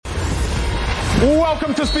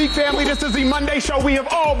Welcome to Speak Family. This is the Monday show we have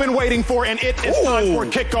all been waiting for, and it is time for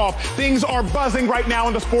kickoff. Things are buzzing right now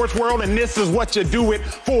in the sports world, and this is what you do it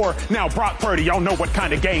for. Now, Brock Purdy, y'all know what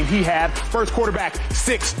kind of game he had. First quarterback,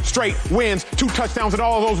 6 straight wins, 2 touchdowns in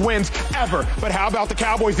all of those wins ever. But how about the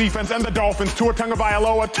Cowboys defense and the Dolphins? Tua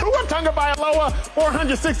Tagovailoa,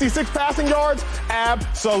 466 passing yards.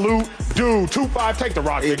 Absolute dude. 2-5. Take the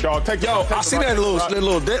rock, big dog. Take I see that little.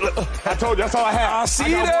 I told you, that's all I had. I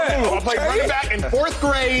see that. I played running back in 4th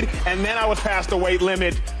grade, and then I was past the weight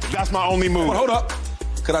limit. That's my only move. Hold up.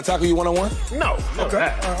 Could I tackle you one-on-one? No.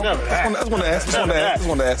 Okay. That's one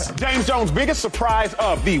to ask. James Jones, biggest surprise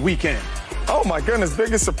of the weekend. Oh, my goodness.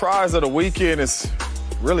 Biggest surprise of the weekend is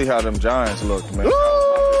really how them Giants look, man.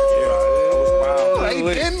 They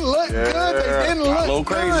didn't look good. They didn't look a little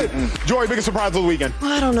crazy. good. Joy, biggest surprise of the weekend.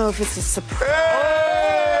 Well, I don't know if it's a surprise.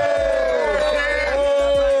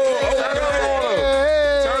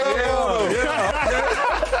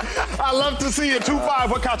 I love to see it. 2-5.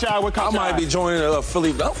 What caught your eye? I might be joining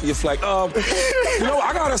Philadelphia flag.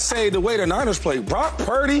 I gotta say the way the Niners play, Brock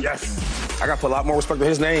Purdy. Yes. I gotta put a lot more respect on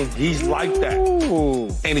his name. He's like that.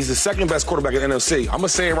 And he's the second best quarterback in the NFC. I'm gonna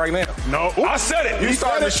say it right now. No. I said it. You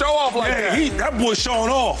started to show off like that. That boy's showing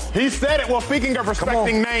off. He said it. Well, speaking of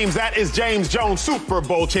respecting names, that is James Jones, Super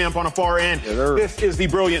Bowl champ on the far end. This is the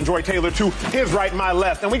brilliant Joy Taylor to his right, my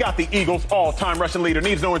left. And we got the Eagles' all-time rushing leader.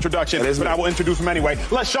 Needs no introduction, but I will introduce him anyway.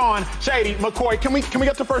 LaShawn, Shady, McCoy. Can we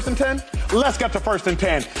get to 1st and 10? Let's get to 1st and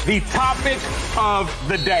 10. The topic of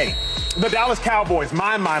the day. The Dallas Cowboys,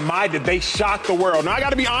 my, did they shock the world. Now, I got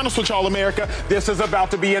to be honest with y'all, America. This is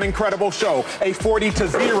about to be an incredible show, a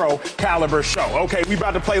 40-0 caliber show. Okay, we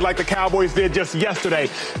about to play like the Cowboys did just yesterday.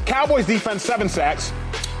 Cowboys defense, 7 sacks.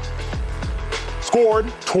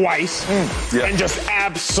 Scored twice and just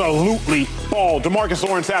absolutely balled. DeMarcus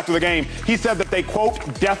Lawrence, after the game, he said that they, quote,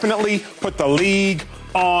 definitely put the league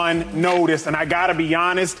on notice. And I got to be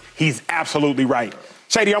honest, he's absolutely right.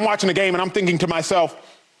 Shady, I'm watching the game and I'm thinking to myself,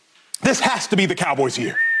 this has to be the Cowboys'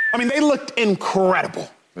 year. I mean, they looked incredible.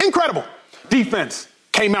 Incredible. Defense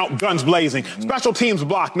came out guns blazing. Special teams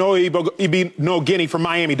blocked no Guinea from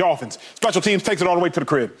Miami Dolphins. Special teams takes it all the way to the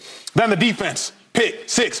crib. Then the defense, pick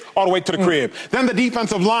 6 all the way to the crib. Then the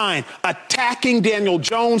defensive line attacking Daniel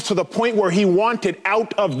Jones to the point where he wanted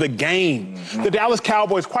out of the game. The Dallas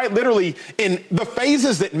Cowboys quite literally in the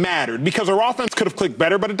phases that mattered, because their offense could have clicked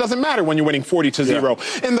better, but it doesn't matter when you're winning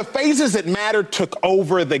 40-0. In the phases that mattered, took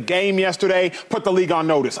over the game yesterday, put the league on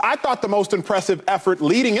notice. I thought the most impressive effort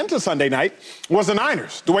leading into Sunday night was the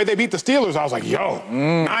Niners. The way they beat the Steelers, I was like, yo,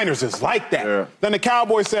 Niners is like that. Then the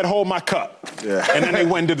Cowboys said, hold my cup. And then they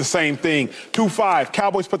went and did the same thing. 2-5.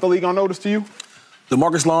 Cowboys put the league on notice to you?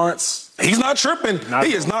 DeMarcus Lawrence, he's not tripping.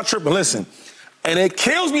 He is not tripping. Listen, and it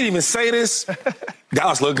kills me to even say this.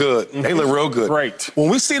 Dallas look good. They look real good. Great. When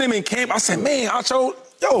we see them in camp, I said, man,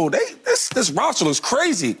 this roster looks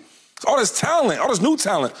crazy. All this talent, all this new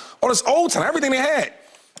talent, all this old talent, everything they had.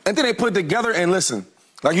 And then they put it together and listen,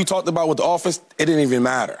 like you talked about with the offense, it didn't even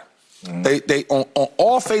matter. They on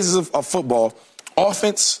all phases of football,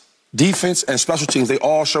 offense, defense, and special teams, they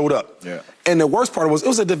all showed up. And the worst part was, it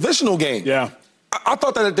was a divisional game. I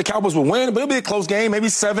thought that the Cowboys would win, but it'd be a close game, maybe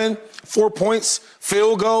 7, 4 points,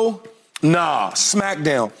 field goal. Nah,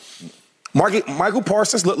 smackdown. Michael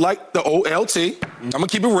Parsons looked like the old LT. I'm going to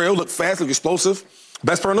keep it real, look fast, look explosive.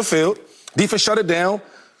 Best player on the field. Defense shut it down.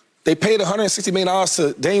 They paid $160 million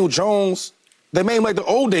to Daniel Jones. They made him like the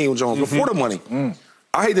old Daniel Jones before the money.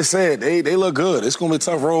 I hate to say it, they look good. It's going to be a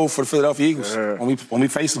tough road for the Philadelphia Eagles when we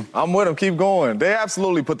face them. I'm with them. Keep going. They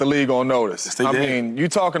absolutely put the league on notice. Yes, I mean, you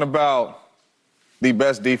talking about the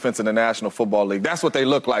best defense in the National Football League. That's what they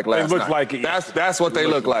look like last night. That's what they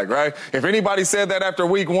look like, right? If anybody said that after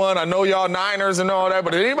week 1, I know y'all Niners and all that,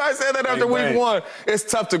 but if anybody said that after week 1, it's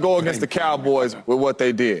tough to go against the Cowboys with what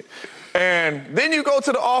they did. And then you go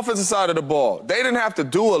to the offensive side of the ball. They didn't have to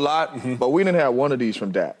do a lot, but we didn't have one of these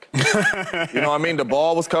from Dak. You know what I mean? The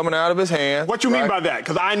ball was coming out of his hand. What you mean by that?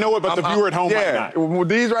 Because I know it, but the viewer at home might not.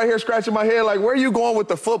 These right here scratching my head like, where are you going with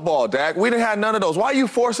the football, Dak? We didn't have none of those. Why are you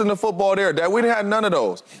forcing the football there, Dak? We didn't have none of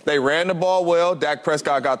those. They ran the ball well. Dak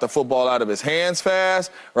Prescott got the football out of his hands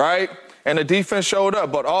fast, right? And the defense showed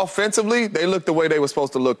up. But offensively, they looked the way they were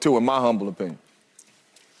supposed to look, too, in my humble opinion.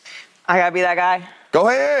 I got to be that guy. Go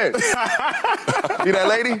ahead. Be that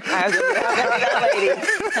lady? I have to be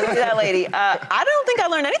that lady. I don't think I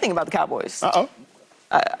learned anything about the Cowboys. I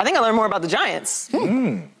think I learned more about the Giants.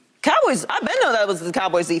 Cowboys, I bet know that was the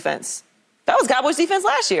Cowboys defense. That was Cowboys defense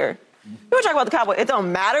last year. People talk about the Cowboys. It don't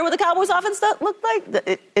matter what the Cowboys offense looked like?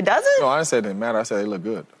 It doesn't? No, I didn't say it didn't matter. I said they look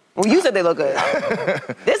good. Well, you said they look good.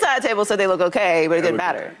 This side of the table said they look okay, but it didn't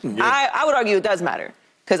matter. Yeah. I would argue it does matter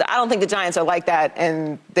because I don't think the Giants are like that,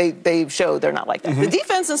 and they've showed they're not like that. The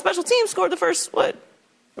defense and special teams scored the first,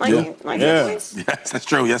 19 points? Yes, that's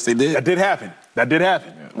true. Yes, they did. That did happen.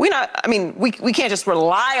 We can't just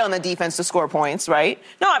rely on the defense to score points, right?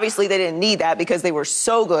 No, obviously they didn't need that because they were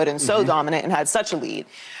so good and so dominant and had such a lead.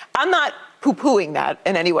 I'm not poo-pooing that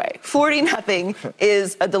in any way. 40-0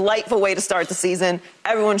 is a delightful way to start the season.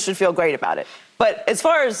 Everyone should feel great about it. But as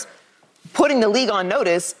far as putting the league on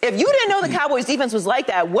notice, if you didn't know the Cowboys defense was like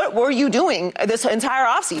that, what were you doing this entire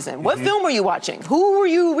offseason? What film were you watching? Who were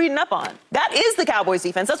you reading up on? That is the Cowboys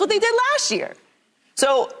defense. That's what they did last year.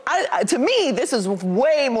 So, to me, this is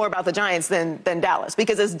way more about the Giants than Dallas,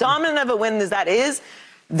 because as dominant of a win as that is,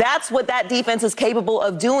 that's what that defense is capable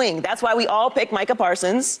of doing. That's why we all pick Micah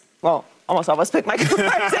Parsons. Well, almost all of us picked Micah Parsons.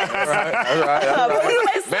 All right.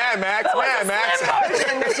 Mad Max.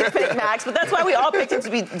 That you picked Max, but that's why we all picked him to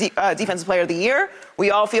be Defensive Player of the Year.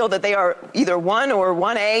 We all feel that they are either 1 or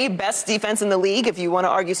 1A best defense in the league. If you want to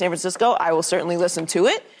argue San Francisco, I will certainly listen to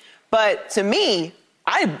it. But to me,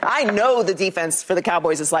 I know the defense for the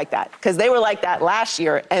Cowboys is like that because they were like that last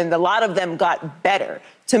year, and a lot of them got better.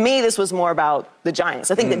 To me, this was more about the Giants.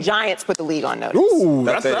 I think the Giants put the league on notice. Ooh,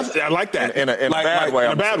 I like that. In a bad way.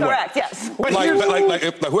 In a bad way. Correct, yes. But like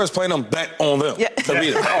whoever's playing them, bet on them. Yeah.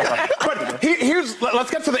 But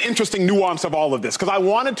let's get to the interesting nuance of all of this, because I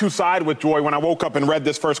wanted to side with Joy when I woke up and read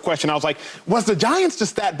this first question. I was like, was the Giants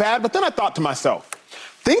just that bad? But then I thought to myself,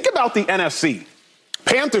 think about the NFC.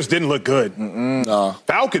 Panthers didn't look good. No.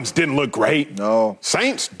 Falcons didn't look great. No.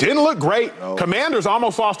 Saints didn't look great. No. Commanders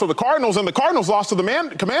almost lost to the Cardinals, and the Cardinals lost to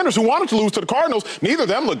the Commanders, who wanted to lose to the Cardinals. Neither of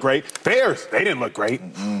them looked great. Bears, they didn't look great.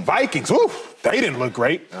 Vikings, they didn't look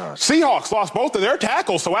great. Seahawks lost both of their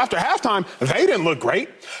tackles, so after halftime, they didn't look great.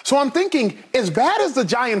 So I'm thinking, as bad as the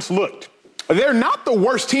Giants looked, they're not the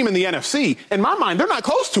worst team in the NFC. In my mind, they're not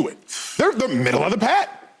close to it. They're the middle of the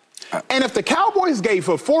pack. And if the Cowboys gave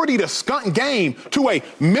a 40-to-skunk game to a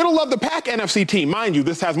middle-of-the-pack NFC team, mind you,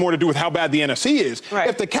 this has more to do with how bad the NFC is. Right.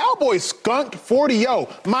 If the Cowboys skunked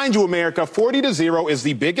 40-0, mind you, America, 40-0 is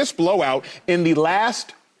the biggest blowout in the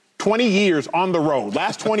last 20 years on the road.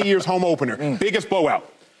 Last 20 years home opener. Biggest blowout.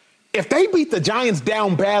 If they beat the Giants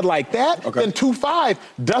down bad like that, then 2-5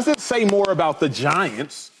 doesn't say more about the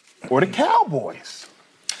Giants or the Cowboys.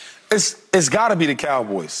 It's got to be the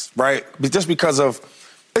Cowboys, right? Just because of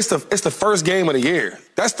it's the first game of the year.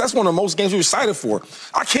 That's one of the most games we're excited for.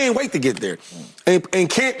 I can't wait to get there. And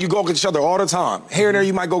camp, you go against each other all the time. Here and there,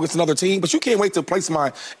 you might go against another team, but you can't wait to play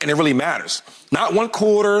somebody, and it really matters. Not one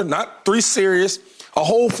quarter, not 3 series, a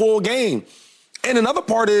whole full game. And another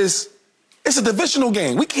part is it's a divisional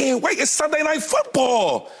game. We can't wait. It's Sunday Night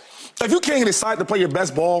Football. If you can't get excited to play your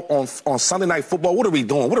best ball on Sunday Night Football, what are we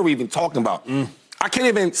doing? What are we even talking about? I can't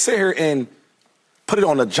even sit here and put it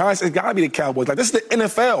on the Giants. It's got to be the Cowboys. Like, this is the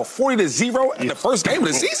NFL, 40-0 in the first game of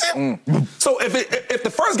the season. So if the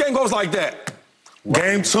first game goes like that,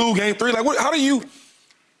 game 2, game 3, like, how do you?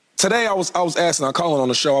 Today I was asking, I called on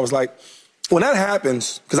the show. I was like, when that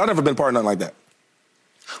happens, because I've never been part of nothing like that.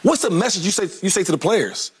 What's the message you say to the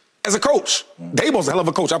players as a coach? Daboll's a hell of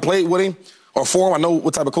a coach. I played with him or for him. I know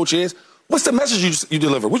what type of coach he is. What's the message you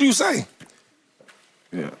deliver? What do you say?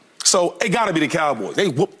 Yeah. So it got to be the Cowboys. They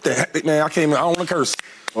whooped the heck. Man, I don't want to curse.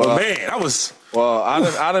 Well, but man, that was. Well,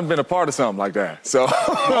 I done been a part of something like that. So.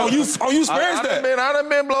 you experienced that? I done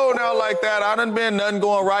been blown out like that. I done been nothing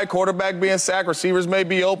going right. Quarterback being sacked. Receivers may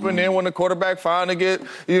be open. Then when the quarterback finally get,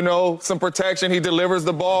 some protection, he delivers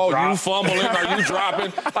the ball. You fumbling or you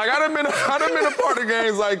dropping. Like, I done been a part of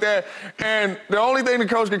games like that. And the only thing the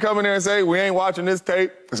coach can come in there and say, we ain't watching this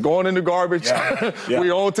tape. It's going in the garbage. We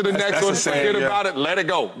on to the next one. Forget about it. Let it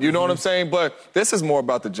go. You know what I'm saying? But this is more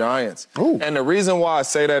about the Giants. And the reason why I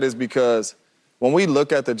say that is because when we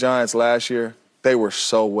look at the Giants last year, they were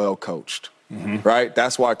so well coached, right?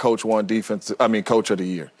 That's why Coach won Coach of the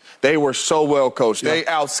Year. They were so well coached. They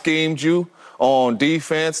out-schemed you on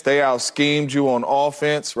defense. They out-schemed you on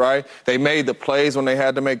offense, right? They made the plays when they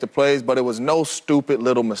had to make the plays, but it was no stupid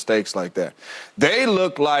little mistakes like that. They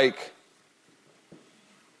looked like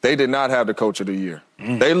they did not have the Coach of the Year.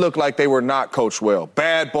 They looked like they were not coached well.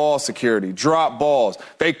 Bad ball security, drop balls.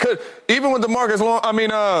 They could, even with DeMarcus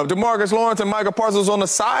Lawrence and Micah Parsons on the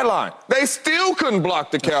sideline, they still couldn't block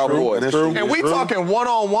the Cowboys. And we talking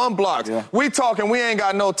one-on-one blocks. We talking we ain't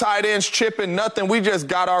got no tight ends chipping, nothing. We just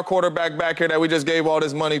got our quarterback back here that we just gave all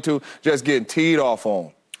this money to just getting teed off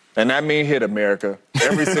on. And that mean hit America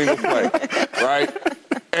every single play, right?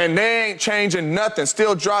 And they ain't changing nothing.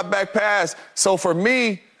 Still drop back pass. So for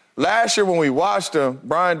me, last year when we watched him,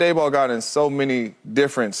 Brian Daboll got in so many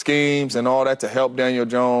different schemes and all that to help Daniel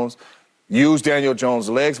Jones, use Daniel Jones'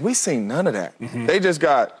 legs. We seen none of that. They just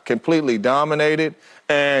got completely dominated.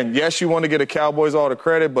 And, yes, you want to get the Cowboys all the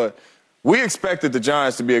credit, but we expected the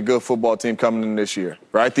Giants to be a good football team coming in this year,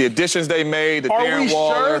 right? The additions they made, the Darren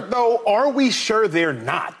Waller. Are we sure they're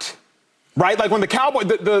not? Right? Like when the Cowboys,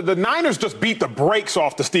 the Niners just beat the brakes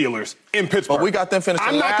off the Steelers in Pittsburgh. But we got them finishing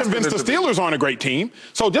I'm not convinced the Steelers aren't a great team.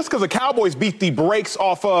 So just because the Cowboys beat the brakes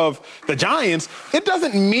off of the Giants, it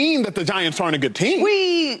doesn't mean that the Giants aren't a good team.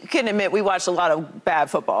 We can admit we watched a lot of bad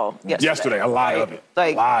football yesterday. A lot of it.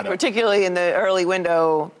 Like, particularly in the early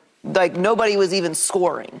window, like nobody was even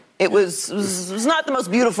scoring. It was not the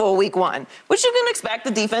most beautiful week one, which you can expect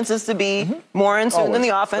the defenses to be more in tune than the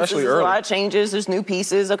offenses. There's a lot of changes. There's new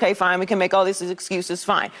pieces. Okay, fine. We can make all these excuses.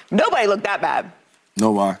 Fine. Nobody looked that bad.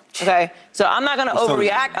 No lie. Okay, so I'm not going to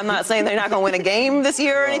overreact. I'm not saying they're not going to win a game this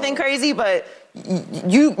year or anything crazy, but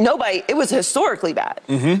nobody. It was historically bad.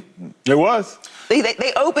 It was.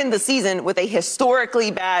 They opened the season with a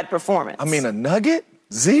historically bad performance. I mean, a nugget?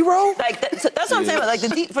 0? Like that's what I'm saying. Like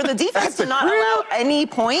for the defense to not allow any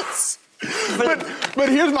points. But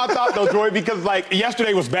here's my thought though, Joy, because like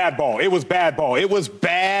yesterday was bad ball. It was bad ball. It was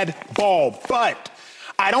bad ball. But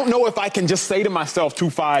I don't know if I can just say to myself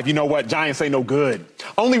 2-5, you know what, Giants ain't no good.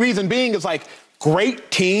 Only reason being is like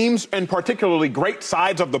great teams and particularly great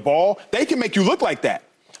sides of the ball, they can make you look like that.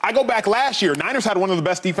 I go back last year, Niners had one of the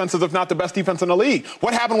best defenses, if not the best defense in the league.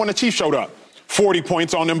 What happened when the Chiefs showed up? 40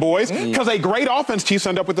 points on them boys. Because a great offense, Chiefs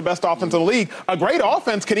end up with the best offense in the league. A great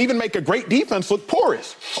offense can even make a great defense look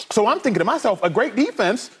porous. So I'm thinking to myself, a great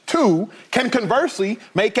defense, too, can conversely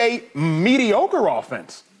make a mediocre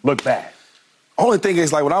offense look bad. Only thing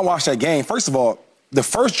is, like, when I watched that game, first of all, the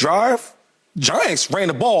first drive, Giants ran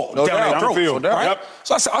the ball down their throat. Right? Yep.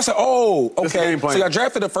 So I said, oh, okay. So I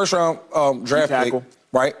drafted the first round draft pick,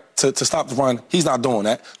 right, to stop the run. He's not doing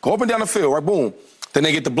that. Go up and down the field, right, boom. Then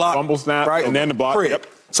they get the block. Fumble snap, right? And then the block. Yep.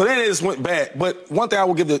 So then it just went bad. But one thing I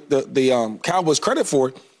will give the Cowboys credit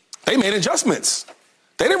for, they made adjustments.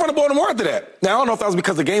 They didn't run the ball anymore after that. Now, I don't know if that was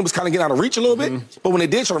because the game was kind of getting out of reach a little bit, but when they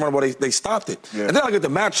did try to run the ball, they stopped it. Yeah. And then I get the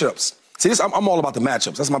matchups. See, I'm all about the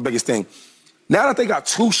matchups. That's my biggest thing. Now that they got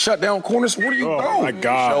 2 shutdown corners, where do you go? Oh, my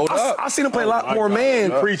God. I seen them play a lot more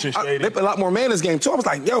man. Preaching, Shady. They play a lot more man this game, too. I was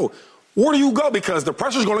like, yo, where do you go? Because the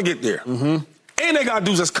pressure's going to get there. And they got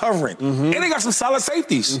dudes that's covering. And they got some solid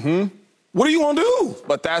safeties. What are you going to do?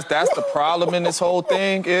 But that's the problem in this whole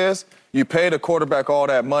thing is you pay the quarterback all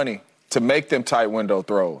that money to make them tight window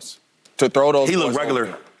throws, to throw those. He looked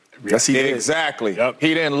regular. Yes, he did. Exactly. Yep.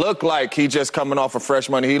 He didn't look like he just coming off of fresh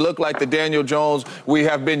money. He looked like the Daniel Jones we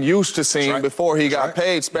have been used to seeing before he got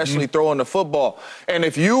paid, especially throwing the football. And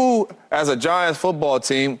if you, as a Giants football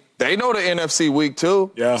team, they know the NFC week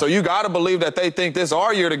too. Yeah. So you got to believe that they think this is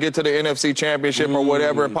our year to get to the NFC Championship or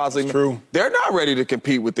whatever and possibly. True. They're not ready to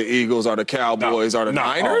compete with the Eagles or the Cowboys or the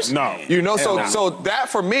Niners. You know, so that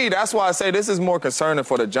for me, that's why I say this is more concerning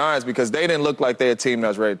for the Giants because they didn't look like they're a team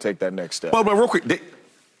that's ready to take that next step. But real quick,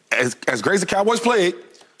 as great as the Cowboys played,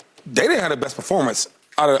 they didn't have the best performance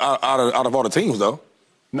out of all the teams, though.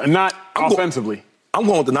 Not offensively. I'm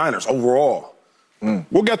going with the Niners overall.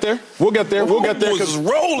 We'll get there. We'll get there. Cause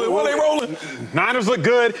rolling. What are they rolling? Niners look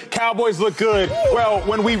good. Cowboys look good. Well,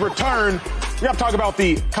 when we return, we have to talk about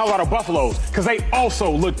the Colorado Buffaloes because they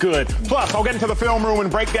also look good. Plus, I'll get into the film room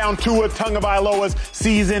and break down Tua Tagovailoa's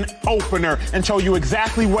season opener and show you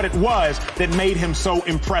exactly what it was that made him so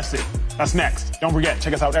impressive. That's next. Don't forget,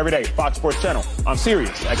 check us out every day, Fox Sports Channel on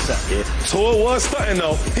Sirius XM. Tua was stunting,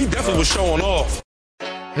 though. He definitely was showing off.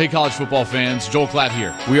 Hey, college football fans, Joel Klatt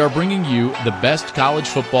here. We are bringing you the best college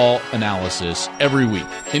football analysis every week.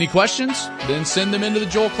 Any questions? Then send them into the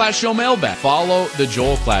Joel Klatt Show mailbag. Follow the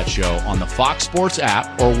Joel Klatt Show on the Fox Sports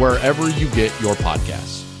app or wherever you get your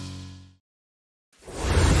podcasts.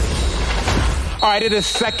 All right, it is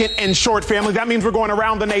second and short, family. That means we're going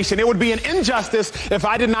around the nation. It would be an injustice if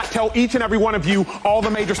I did not tell each and every one of you all the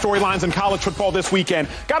major storylines in college football this weekend.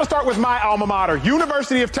 Got to start with my alma mater,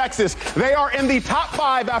 University of Texas. They are in the top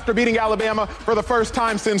 5 after beating Alabama for the first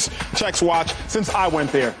time since Chex Watch, since I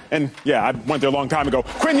went there. And, yeah, I went there a long time ago.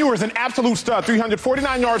 Quinn Ewers, an absolute stud,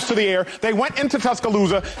 349 yards to the air. They went into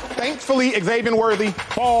Tuscaloosa. Thankfully, Xavier Worthy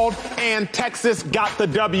balled, and Texas got the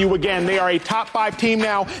W again. They are a top 5 team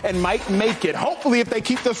now and might make it. Hopefully, if they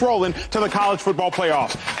keep this rolling, to the college football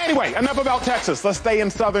playoffs. Anyway, enough about Texas. Let's stay in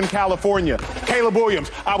Southern California. Caleb Williams,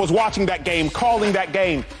 I was watching that game, calling that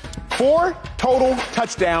game. 4 total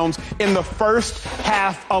touchdowns in the first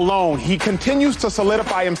half alone. He continues to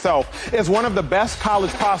solidify himself as one of the best college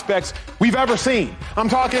prospects we've ever seen. I'm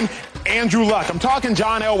talking Andrew Luck. I'm talking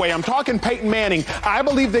John Elway. I'm talking Peyton Manning. I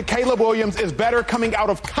believe that Caleb Williams is better coming out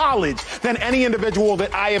of college than any individual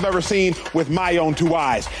that I have ever seen with my own 2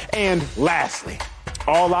 eyes. And lastly,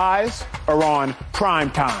 all eyes are on prime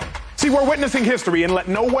time. See, we're witnessing history, and let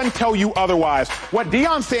no one tell you otherwise. What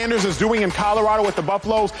Deion Sanders is doing in Colorado with the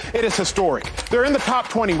Buffaloes, it is historic. They're in the top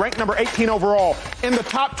 20, ranked number 18 overall. In the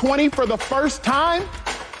top 20 for the first time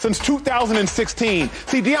since 2016.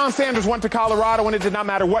 See, Deion Sanders went to Colorado, and it did not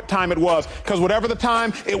matter what time it was, because whatever the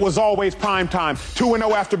time, it was always prime time.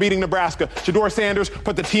 2-0 after beating Nebraska. Shedeur Sanders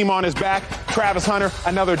put the team on his back. Travis Hunter,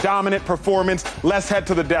 another dominant performance. Let's head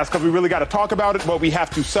to the desk, because we really got to talk about it, but we have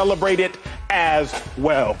to celebrate it as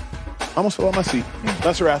well. I almost fell on my seat.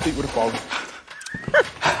 Lesser athlete would have fallen.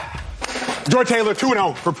 George Taylor,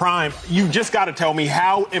 2-0 for Prime. You just got to tell me,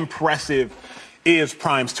 how impressive is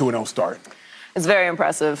Prime's 2-0 start? It's very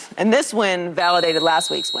impressive. And this win validated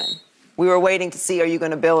last week's win. We were waiting to see, are you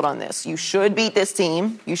going to build on this? You should beat this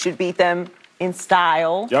team. You should beat them in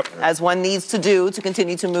style, as one needs to do to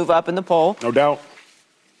continue to move up in the poll. No doubt.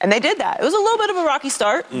 And they did that. It was a little bit of a rocky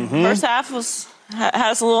start. First half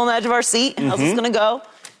had us a little on the edge of our seat. How's this going to go?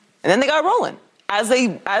 And then they got rolling, as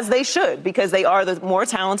they should, because they are the more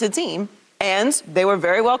talented team, and they were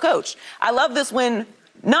very well coached. I love this win,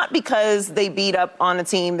 not because they beat up on a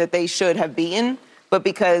team that they should have beaten, but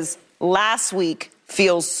because last week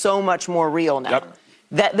feels so much more real now.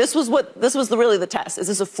 That this was really the test. Is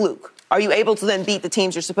this a fluke? Are you able to then beat the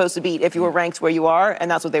teams you're supposed to beat if you were ranked where you are?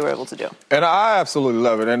 And that's what they were able to do. And I absolutely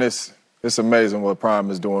love it, and it's amazing what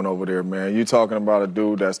Prime is doing over there, man. You're talking about a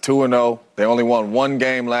dude that's 2-0. They only won 1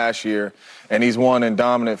 game last year, and he's won in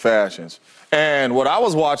dominant fashions. And what I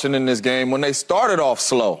was watching in this game, when they started off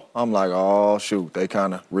slow, I'm like, oh, shoot, they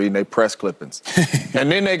kind of reading their press clippings.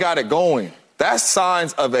 And then they got it going. That's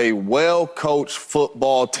signs of a well-coached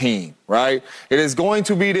football team, right? It is going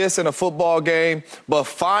to be this in a football game, but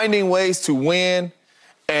finding ways to win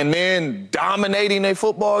and then dominating a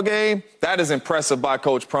football game, that is impressive by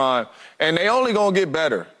Coach Prime. And they only going to get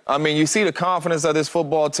better. I mean, you see the confidence of this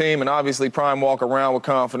football team, and obviously Prime walk around with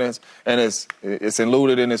confidence, and it's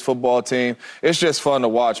eluded in his football team. It's just fun to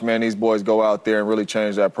watch, man, these boys go out there and really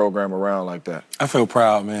change that program around like that. I feel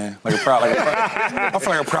proud, man. I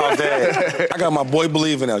feel like a proud dad. I got my boy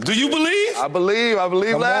believing now. Do you believe? I believe last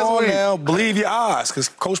week. Come on now, believe your eyes, because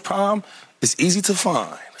Coach Prime is easy to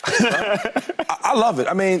find. I love it.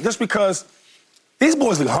 I mean, just because these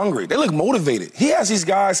boys look hungry. They look motivated. He has these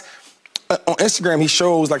guys on Instagram. He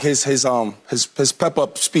shows like his pep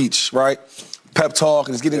up speech, right? Pep talk,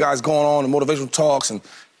 and he's getting guys going on and motivational talks and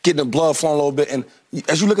getting the blood flowing a little bit. And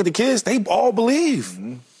as you look at the kids, they all believe.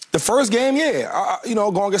 The first game,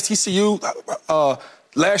 going against TCU.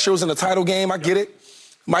 Last year was in the title game. I get it.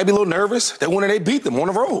 Might be a little nervous. They won and they beat them on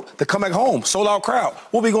the road. They come back home, sold out crowd.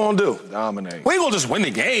 What we gonna do? Dominate. We ain't gonna just win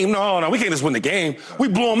the game. No, we can't just win the game. We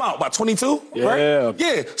blew them out by 22, right?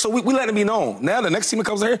 Yeah, so we let it be known. Now the next team that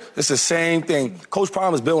comes here, it's the same thing. Coach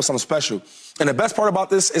Prime is building something special. And the best part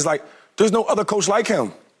about this is, like, there's no other coach like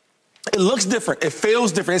him. It looks different. It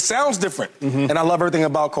feels different. It sounds different. And I love everything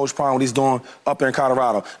about Coach Prime, what he's doing up there in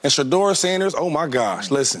Colorado. And Shedeur Sanders, oh my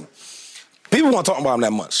gosh, listen. People won't talk about him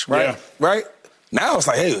that much, right? Right? Now it's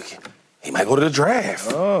like, hey, he might go to the draft.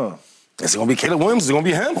 Is it going to be Caleb Williams? Is it going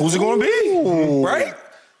to be him? Who's it going to be? Right?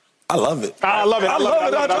 I love it. I love it. I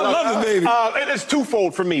love it, baby. It's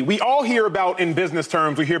twofold for me. We all hear about, in business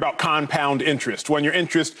terms, we hear about compound interest, when your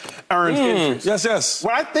interest earns interest. Yes.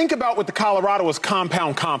 What I think about with the Colorado is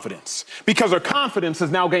compound confidence, because their confidence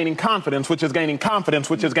is now gaining confidence, which is gaining confidence,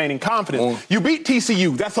 which is gaining confidence. You beat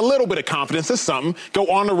TCU. That's a little bit of confidence. That's something. Go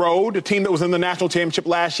on the road, a team that was in the national championship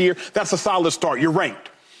last year. That's a solid start. You're ranked.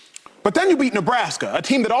 But then you beat Nebraska, a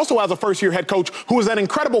team that also has a first-year head coach who is an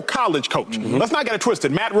incredible college coach. Let's not get it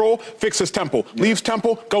twisted. Matt Rule fixes Temple, leaves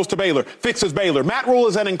Temple, goes to Baylor, fixes Baylor. Matt Rule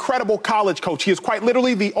is an incredible college coach. He is quite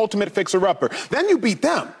literally the ultimate fixer-upper. Then you beat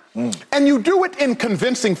them. And you do it in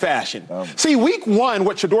convincing fashion. See, week one,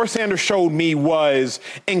 what Shedeur Sanders showed me was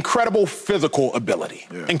incredible physical ability.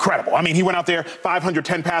 Incredible. I mean, he went out there,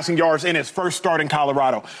 510 passing yards in his first start in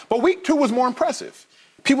Colorado. But week two was more impressive.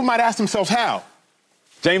 People might ask themselves how.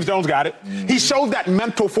 James Jones got it. He showed that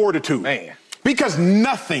mental fortitude. Because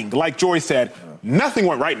nothing, like Joy said, nothing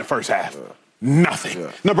went right in the first half. Nothing.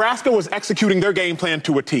 Yeah. Nebraska was executing their game plan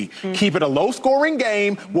to a T. Keep it a low-scoring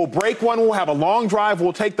game. We'll break one. We'll have a long drive.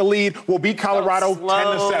 We'll take the lead. We'll beat Colorado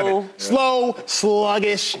 10-7. Yeah. Slow,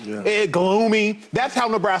 sluggish, gloomy. That's how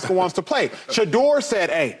Nebraska wants to play. Shador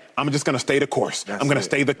said, hey, I'm just going to stay the course. I'm going to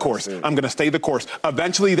stay the course. I'm going to stay the course.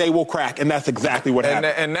 Eventually, they will crack, and that's exactly what happened.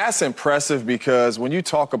 And that's impressive because when you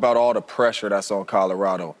talk about all the pressure that's on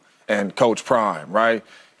Colorado and Coach Prime, right?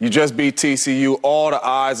 You just beat TCU. All the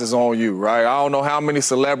eyes is on you, right? I don't know how many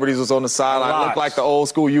celebrities was on the sideline. It looked like the old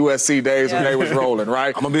school USC days when they was rolling,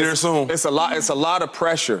 right? I'm going to be there soon. It's a lot of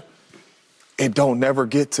pressure. It don't never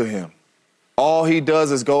get to him. All he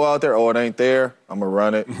does is go out there, oh, it ain't there. I'm going to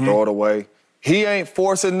run it, throw it away. He ain't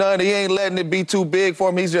forcing nothing. He ain't letting it be too big for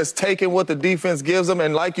him. He's just taking what the defense gives him.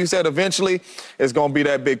 And like you said, eventually it's going to be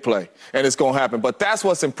that big play. And it's going to happen. But that's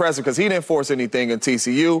what's impressive because he didn't force anything in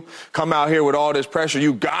TCU. Come out here with all this pressure.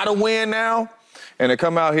 You got to win now. And to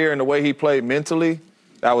come out here and the way he played mentally,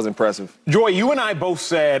 that was impressive. Joy, you and I both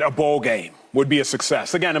said a bowl game would be a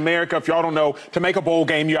success. Again, America, if y'all don't know, to make a bowl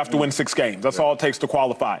game, you have to win 6 games. That's all it takes to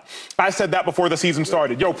qualify. I said that before the season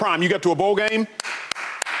started. Yo, Prime, you get to a bowl game?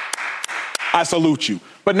 I salute you.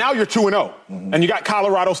 But now you're 2-0, and you got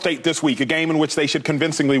Colorado State this week, a game in which they should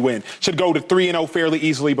convincingly win. Should go to 3-0 fairly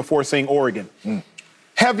easily before seeing Oregon.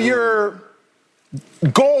 Have your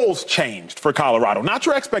goals changed for Colorado? Not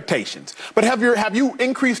your expectations, but have you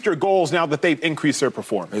increased your goals now that they've increased their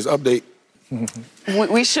performance? There's update.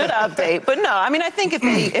 We should update, but no. I mean, I think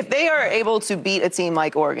if they are able to beat a team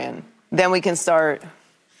like Oregon, then we can start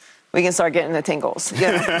getting the tingles. You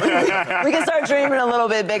know? We can start dreaming a little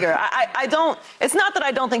bit bigger. I don't. It's not that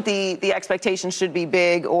I don't think the expectations should be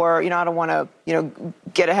big, or I don't want to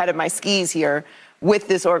get ahead of my skis here with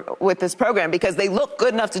this program because they look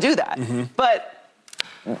good enough to do that. But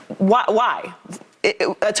why?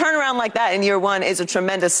 A turnaround like that in year one is a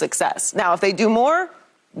tremendous success. Now, if they do more,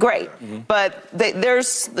 great. But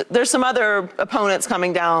there's some other opponents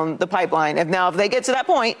coming down the pipeline. If they get to that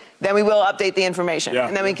point, then we will update the information.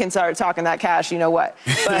 And then we can start talking that cash, you know what.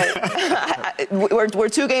 But we're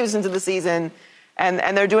 2 games into the season,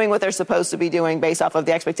 and they're doing what they're supposed to be doing based off of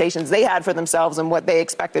the expectations they had for themselves and what they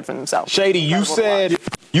expected from themselves. Shady, you said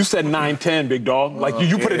 9-10, big dog. Like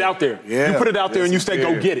you put it out there. You put it out there and you said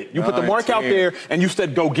go get it. You put the mark out there and you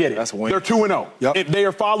said go get it. That's a win. They're 2-0. They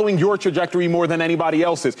are following your trajectory more than anybody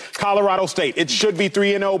else's. Colorado State, it should be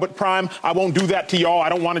 3-0, but Prime, I won't do that to y'all. I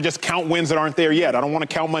don't want to just count wins that aren't there yet. I don't want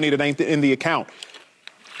to count money that ain't in the account.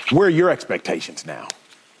 Where are your expectations now?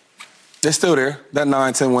 They're still there. That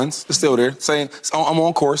 9-10 wins. They're still there. Saying I'm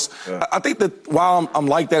on course. I think that while I'm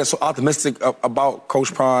like that, so optimistic about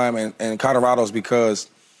Coach Prime and Colorado is because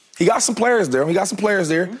he got some players there.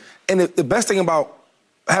 And the best thing about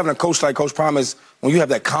having a coach like Coach Prime is when you have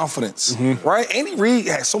that confidence, right? Andy Reid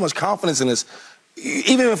has so much confidence in us.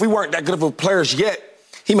 Even if we weren't that good of players yet,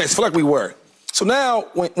 he makes us feel like we were. So now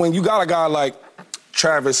when you got a guy like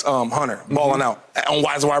Travis Hunter balling out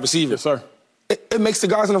as a wide receiver. Yes, sir. It makes the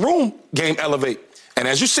guys in the room game elevate. And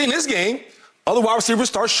as you see in this game, other wide receivers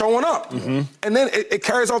start showing up. And then it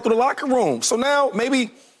carries on through the locker room. So now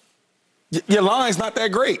maybe your line's not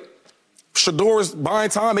that great. Shador's buying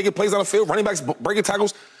time, making plays on the field, running backs breaking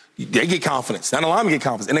tackles. They get confidence. Now the linemen get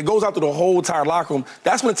confidence. And it goes out through the whole entire locker room.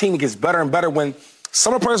 That's when the team gets better and better. When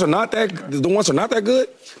some of the players are not that, the ones who are not that good,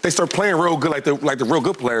 they start playing real good like the real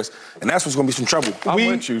good players. And that's what's going to be some trouble. I'm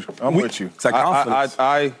with you. It's like confidence.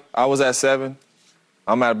 I was at 7.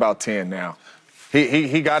 I'm at about 10 now.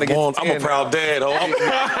 He got to get to 10 I'm a proud dad.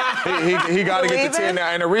 He got to get to 10 now.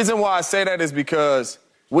 And the reason why I say that is because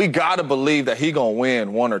we got to believe that he's going to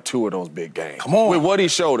win 1 or 2 of those big games. Come on. With what he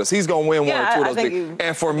showed us, he's going to win 1 or 2 of those big games.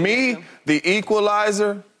 And for me, the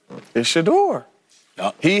equalizer is Shador.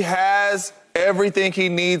 He has everything he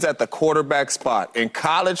needs at the quarterback spot. In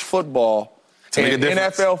college football, in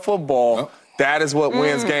NFL football, that is what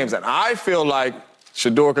wins games. And I feel like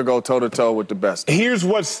Shador could go toe-to-toe with the best. Here's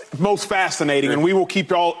what's most fascinating, and we will keep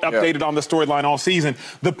y'all updated on the storyline all season.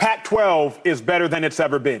 The Pac-12 is better than it's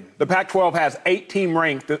ever been. The Pac-12 has 8 teams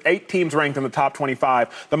ranked in the top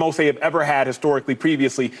 25. The most they have ever had historically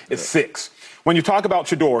previously is 6. When you talk about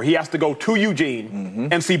Shador, he has to go to Eugene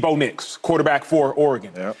and see Bo Nix, quarterback for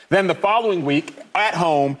Oregon. Then the following week, at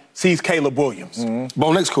home, sees Caleb Williams.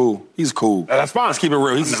 Bo Nick's cool. He's cool. That's fine. Let's keep it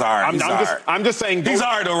real. He's all right. I'm just saying. He's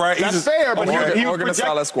all right, though, right? That's fair, but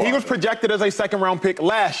he was projected as a second-round pick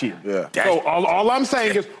last year. Yeah. So all I'm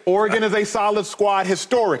saying is Oregon is a solid squad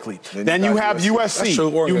historically. Then you have USC.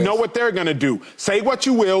 You know what they're going to do. Say what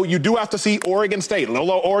you will. You do have to see Oregon State. Little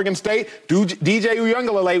Oregon State. DJ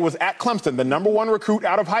Uiagalelei was at Clemson. The number one recruit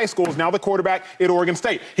out of high school is now the quarterback at Oregon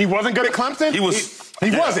State. He wasn't good at Clemson. He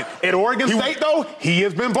wasn't. At Oregon State, though, he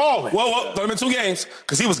has been balling. Well, let him in 2 games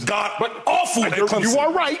because he was god-awful at Clemson. You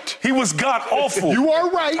are right. He was god-awful. You are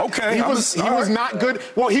right. Okay. He was not good.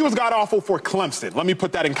 Well, he was god-awful for Clemson. Let me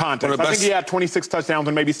put that in context. I think he had 26 touchdowns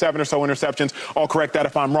and maybe 7 or so interceptions. I'll correct that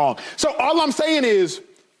if I'm wrong. So all I'm saying is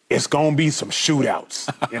it's going to be some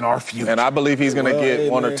shootouts in our future. And I believe he's going to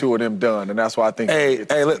get 1 or 2 of them done, and that's why I think... Hey,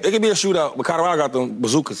 look, it could be a shootout, but Colorado got them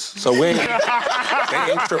bazookas, so we ain't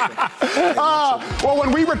tripping. Well,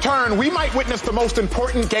 when we return, we might witness the most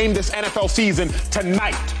important game this NFL season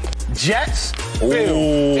tonight. Jets,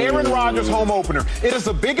 Bills, Aaron Rodgers home opener. It is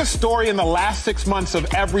the biggest story in the last 6 months of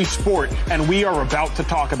every sport, and we are about to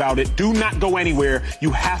talk about it. Do not go anywhere.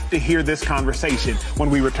 You have to hear this conversation when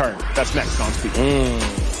we return. That's next on Speak.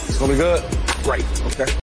 It's going to be good? Great. Okay.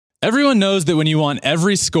 Everyone knows that when you want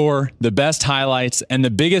every score, the best highlights, and the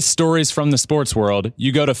biggest stories from the sports world,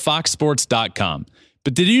 you go to foxsports.com.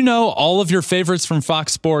 But did you know all of your favorites from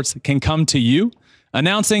Fox Sports can come to you?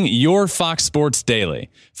 Announcing your Fox Sports Daily.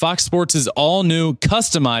 Fox Sports' all-new,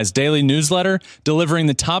 customized daily newsletter, delivering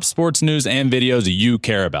the top sports news and videos you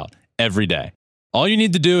care about every day. All you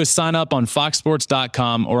need to do is sign up on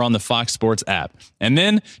foxsports.com or on the Fox Sports app. And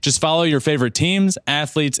then just follow your favorite teams,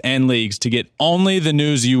 athletes, and leagues to get only the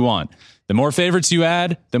news you want. The more favorites you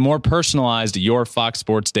add, the more personalized your Fox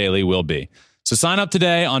Sports Daily will be. So sign up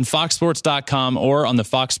today on foxsports.com or on the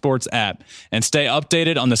Fox Sports app and stay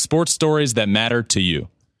updated on the sports stories that matter to you.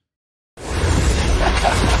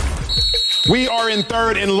 We are in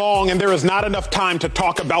 3rd and long, and there is not enough time to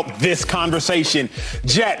talk about this conversation.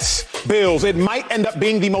 Jets, Bills, it might end up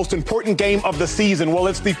being the most important game of the season. Well,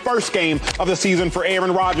 it's the first game of the season for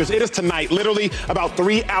Aaron Rodgers. It is tonight, literally about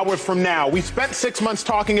 3 hours from now. We spent 6 months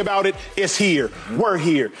talking about it. It's here. We're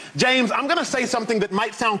here. James, I'm going to say something that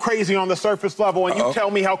might sound crazy on the surface level, and you tell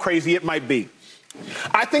me how crazy it might be.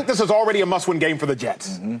 I think this is already a must-win game for the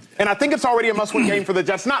Jets. And I think it's already a must-win game for the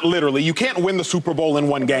Jets. Not literally. You can't win the Super Bowl in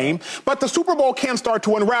one game. But the Super Bowl can start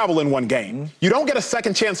to unravel in one game. You don't get a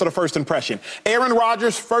second chance at a first impression. Aaron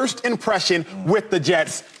Rodgers' first impression with the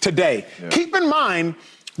Jets today. Keep in mind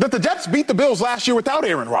that the Jets beat the Bills last year without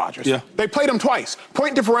Aaron Rodgers. They played him twice.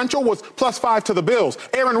 Point differential was +5 to the Bills.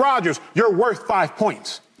 Aaron Rodgers, you're worth 5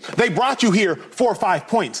 points. They brought you here for 5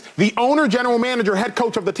 points. The owner, general manager, head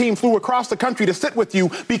coach of the team flew across the country to sit with you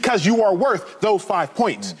because you are worth those 5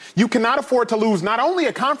 points. You cannot afford to lose not only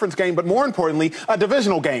a conference game, but more importantly, a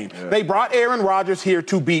divisional game. They brought Aaron Rodgers here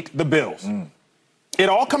to beat the Bills. It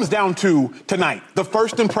all comes down to tonight, the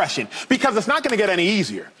first impression, because it's not going to get any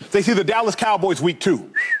easier. They see the Dallas Cowboys week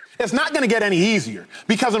 2. It's not going to get any easier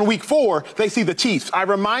because in week 4, they see the Chiefs. I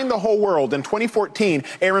remind the whole world, in 2014,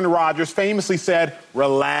 Aaron Rodgers famously said,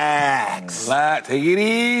 relax. Relax, take it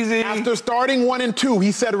easy. After starting 1-2,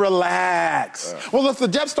 he said, relax. Well, if the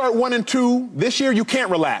Jets start 1-2 this year, you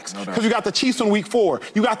can't relax because you got the Chiefs in week 4.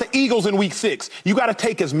 You got the Eagles in week 6. You got to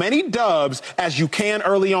take as many dubs as you can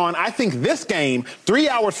early on. I think this game, 3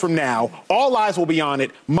 hours from now, all eyes will be on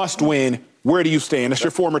it, must win. Where do you stand? It's your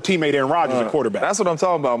former teammate Aaron Rodgers at quarterback. That's what I'm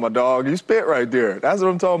talking about, my dog. You spit right there. That's what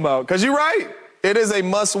I'm talking about. Because you're right. It is a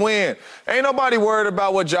must-win. Ain't nobody worried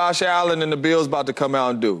about what Josh Allen and the Bills about to come out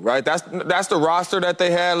and do, right? That's the roster that they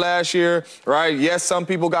had last year, right? Yes, some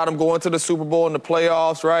people got them going to the Super Bowl and the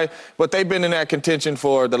playoffs, right? But they've been in that contention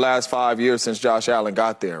for the last 5 years since Josh Allen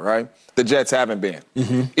got there, right? The Jets haven't been.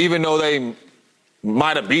 Even though they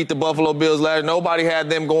might have beat the Buffalo Bills last year, nobody had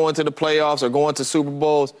them going to the playoffs or going to Super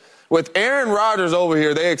Bowls. With Aaron Rodgers over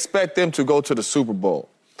here, they expect them to go to the Super Bowl.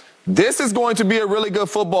 This is going to be a really good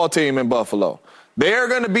football team in Buffalo. They're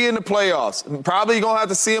going to be in the playoffs. Probably going to have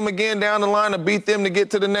to see them again down the line to beat them to get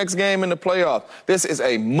to the next game in the playoffs. This is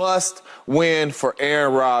a must-win for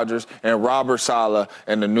Aaron Rodgers and Robert Saleh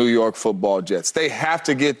and the New York Football Jets. They have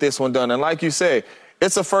to get this one done. And like you say,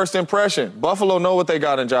 it's a first impression. Buffalo know what they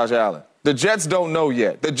got in Josh Allen. The Jets don't know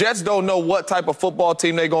yet. The Jets don't know what type of football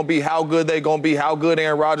team they're going to be, how good they're going to be, how good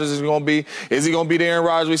Aaron Rodgers is going to be. Is he going to be the Aaron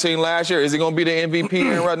Rodgers we seen last year? Is he going to be the MVP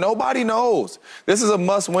Aaron Rodgers? Nobody knows. This is a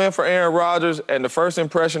must-win for Aaron Rodgers, and the first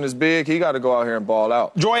impression is big. He got to go out here and ball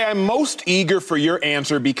out. Joy, I'm most eager for your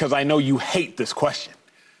answer because I know you hate this question.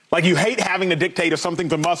 Like, you hate having to dictate if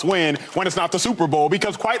something's a must-win when it's not the Super Bowl,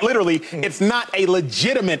 because quite literally, it's not a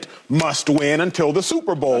legitimate must-win until the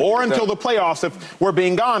Super Bowl or until the playoffs, if we're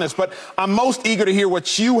being honest. But I'm most eager to hear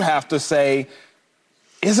what you have to say.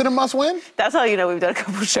 Is it a must-win? That's how you know we've done a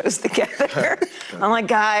couple shows together. I'm like,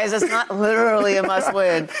 guys, it's not literally a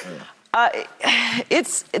must-win.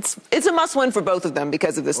 It's a must-win for both of them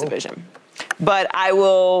because of this division. But I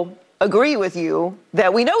will agree with you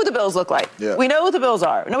that we know what the Bills look like. Yeah. We know what the Bills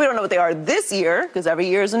are. No, we don't know what they are this year, because every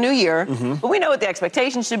year is a new year. But we know what the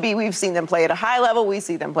expectations should be. We've seen them play at a high level. We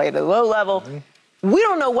see them play at a low level. We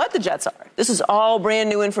don't know what the Jets are. This is all brand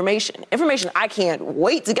new information. Information I can't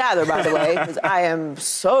wait to gather, by the way, because I am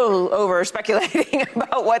so over speculating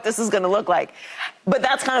about what this is going to look like. But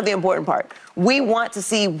that's kind of the important part. We want to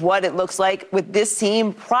see what it looks like with this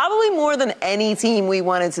team, probably more than any team we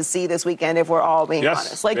wanted to see this weekend, if we're all being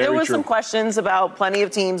honest. Like, there were some questions about plenty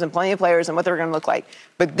of teams and plenty of players and what they were going to look like.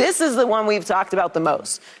 But this is the one we've talked about the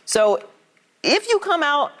most. So if you come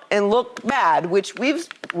out and look bad, which we've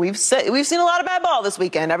seen a lot of bad ball this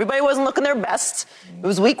weekend. Everybody wasn't looking their best. It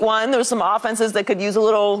was week one. There were some offenses that could use a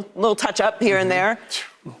little touch up here and there.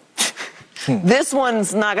 This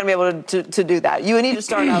one's not going to be able to do that. You need to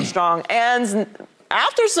start out strong. And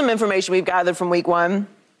after some information we've gathered from week one,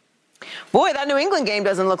 boy, that New England game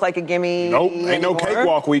doesn't look like a gimme. Nope, ain't anymore. no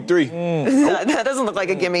cakewalk week 3. Nope. That doesn't look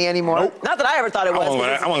like a gimme anymore. Nope. Not that I ever thought it was.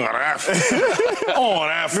 I wasn't going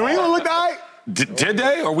to ask. New England looked all right. Did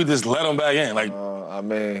they, or we just let them back in? Like, I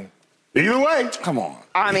mean, either way. Come on.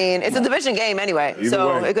 I mean, it's a division game anyway,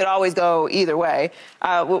 it could always go either way.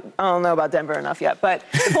 I don't know about Denver enough yet, but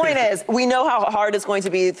the point is, we know how hard it's going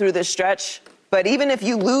to be through this stretch. But even if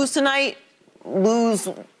you lose tonight, lose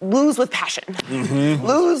with passion.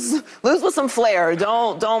 Lose with some flair.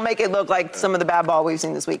 Don't make it look like some of the bad ball we've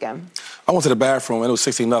seen this weekend. I went to the bathroom and it was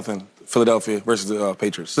 16-0 Philadelphia versus the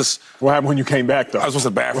Patriots. What happened when you came back, though? I was supposed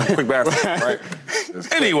to bathroom, quick bathroom, right?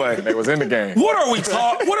 Anyway, they was in the game. What are we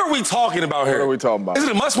talking about here? What are we talking about? Is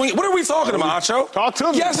it a must-win? What are we talking about, Acho? Talk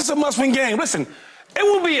to me. Yes, it's a must-win game. Listen, it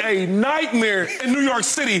would be a nightmare in New York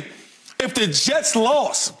City if the Jets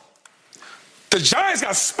lost. The Giants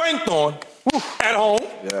got spanked on at home.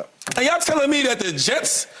 Yeah. And y'all telling me that the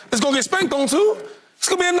Jets is going to get spanked on, too? It's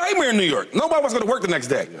going to be a nightmare in New York. Nobody was going to work the next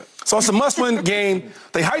day. Yeah. So it's a must-win game.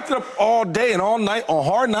 They hyped it up all day and all night on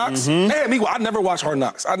Hard Knocks. I never watched Hard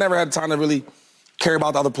Knocks. I never had time to really care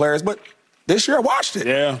about the other players. But this year I watched it.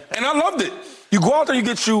 Yeah. And I loved it. You go out there, you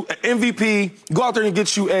get you an MVP. You go out there and you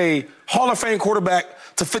get you a Hall of Fame quarterback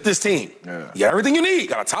to fit this team. Yeah. You got everything you need.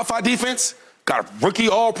 Got a top-5 defense. Got a rookie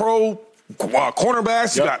All-Pro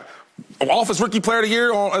cornerbacks. You got Office Rookie Player of the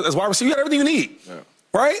Year as wide receiver. You got everything you need. Yeah.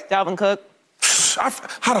 Right? Dalvin Cook.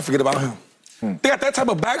 How'd I forget about him? They got that type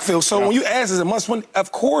of backfield. So when you ask, is it a must-win?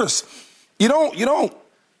 Of course. You don't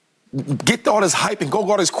get all this hype and go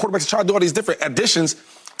all these quarterbacks and try to do all these different additions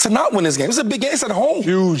to not win this game. It's a big game. It's at home.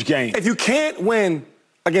 Huge game. If you can't win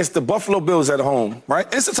against the Buffalo Bills at home, right?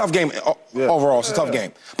 It's a tough game overall. It's a tough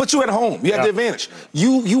game. But you at home. You have the advantage.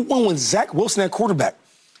 You won with Zach Wilson at quarterback.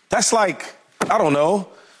 That's like, I don't know,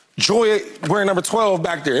 Joy wearing number 12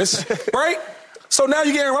 back there. Right? So now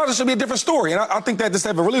you get Aaron Rodgers, should be a different story. And I think that this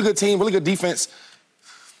have a really good team, really good defense.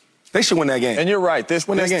 They should win that game. And you're right. This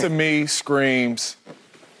to me screams,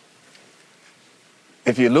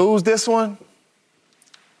 if you lose this one,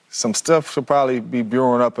 some stuff should probably be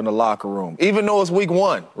brewing up in the locker room. Even though it's week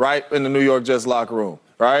 1, right, in the New York Jets locker room,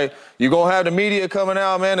 right? You're going to have the media coming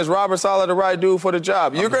out, man, is Robert Saleh the right dude for the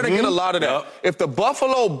job? You're going to get a lot of that. Yep. If the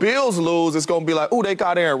Buffalo Bills lose, it's going to be like, ooh, they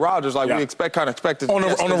got Aaron Rodgers. Like, we kind of expected on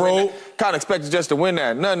the road. Kind of expected just to win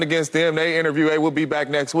that. Nothing against them. They interview, hey, we'll be back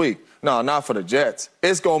next week. No, not for the Jets.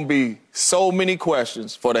 It's going to be so many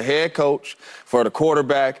questions for the head coach, for the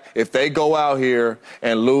quarterback, if they go out here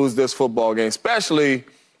and lose this football game, especially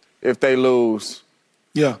if they lose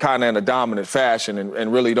kind of in a dominant fashion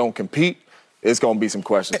and really don't compete. It's going to be some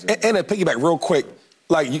questions. And to piggyback real quick,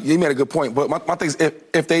 like you made a good point, but my thing is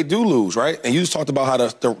if they do lose, right, and you just talked about how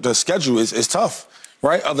the schedule is tough,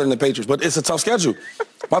 right, other than the Patriots, but it's a tough schedule.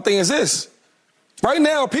 My thing is this. Right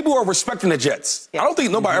now, people are respecting the Jets. Yeah. I don't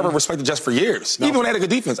think nobody ever respected the Jets for years, even when they had a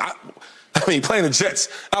good defense. I mean, playing the Jets,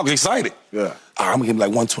 I was excited. Yeah. All right, I'm going to give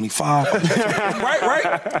them like 125.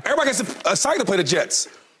 right? Everybody gets excited to play the Jets.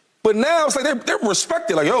 But now it's like they're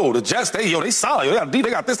respected. Like, yo, the Jets, they solid. They got deep,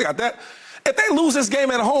 they got this, they got that. If they lose this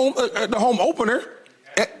game at home, the home opener,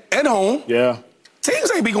 at home,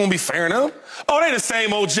 teams ain't going to be fair enough. Oh, they the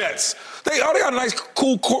same old Jets. They got a nice,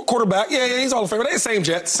 cool quarterback. Yeah, he's all fair. They the same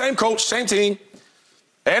Jets, same coach, same team.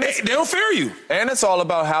 And they don't fear you. And it's all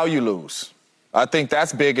about how you lose. I think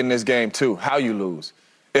that's big in this game, too, how you lose.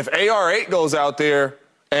 If AR8 goes out there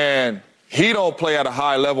and he don't play at a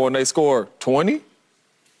high level and they score 20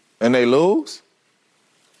 and they lose,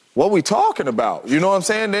 what we talking about? You know what I'm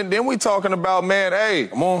saying? Then we talking about, man, hey,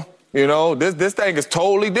 come on. You know, this thing is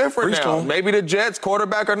totally different now. Strong. Maybe the Jets,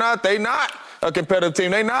 quarterback or not, they not a competitive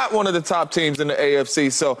team. They not one of the top teams in the AFC.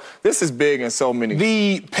 So this is big in so many.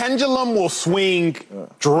 The pendulum will swing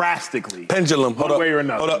drastically. Pendulum. One way or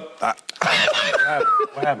another. Hold up.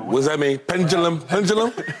 What happened? What does that mean? Pendulum?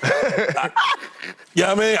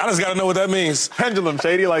 Yeah, I mean, I just got to know what that means. Pendulum,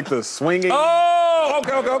 Shady, like the swinging. Oh,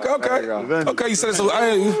 okay. Okay, you said it so.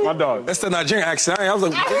 My dog. That's the Nigerian accent. I was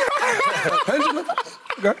like, pendulum?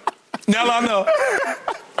 Okay. Now I know.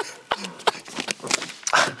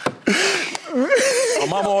 My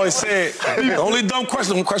mama always said, the only dumb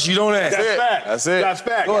question you don't ask. That's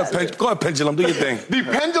fact. Go ahead, pendulum. Do your thing. The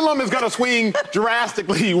pendulum is going to swing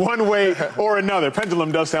drastically one way or another.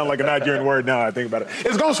 Pendulum does sound like a Nigerian word now I think about it.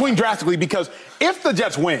 It's going to swing drastically because if the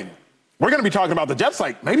Jets win, we're going to be talking about the Jets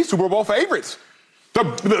like maybe Super Bowl favorites. The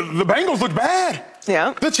Bengals look bad.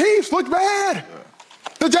 Yeah. The Chiefs look bad.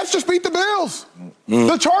 The Jets just beat the Bills.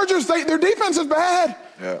 The Chargers, their defense is bad.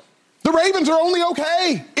 Yeah. The Ravens are only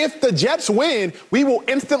okay. If the Jets win, we will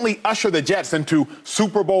instantly usher the Jets into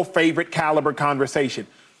Super Bowl favorite caliber conversation.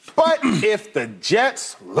 But if the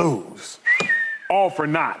Jets lose, all for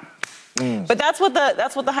naught. But that's what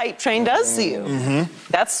the hype train does to you.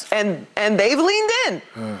 Mm-hmm. And they've leaned in.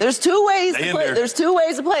 There's two ways to play. There's two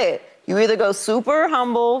ways to play it. You either go super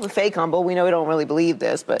humble, fake humble. We know we don't really believe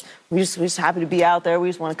this, but we're just happy to be out there. We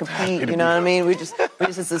just want to compete. You know what I mean? It's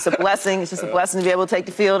just a blessing. It's just a blessing to be able to take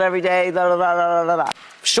the field every day. Blah, blah, blah, blah, blah.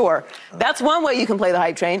 Sure. That's one way you can play the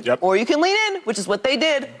hype train. Yep. Or you can lean in, which is what they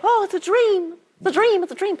did. Oh, it's a dream. It's a dream.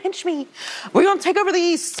 It's a dream. Pinch me. We're going to take over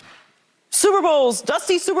these Super Bowls,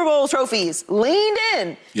 dusty Super Bowl trophies. Leaned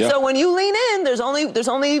in. Yep. So when you lean in, there's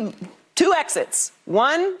only two exits.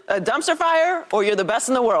 One, a dumpster fire, or you're the best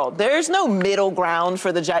in the world. There's no middle ground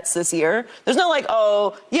for the Jets this year. There's no like,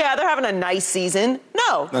 oh, yeah, they're having a nice season.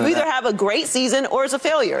 No, you either have a great season or it's a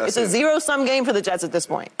failure. It's a zero-sum game for the Jets at this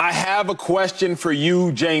point. I have a question for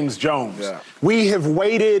you, James Jones. Yeah. We have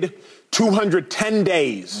waited 210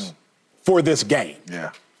 days for this game.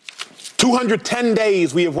 Yeah. 210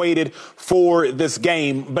 days we have waited for this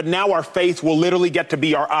game, but now our faith will literally get to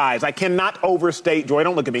be our eyes. I cannot overstate, Joy,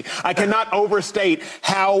 don't look at me. I cannot overstate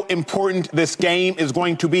how important this game is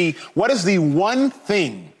going to be. What is the one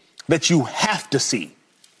thing that you have to see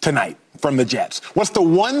tonight from the Jets? What's the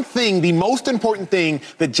one thing, the most important thing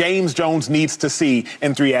that James Jones needs to see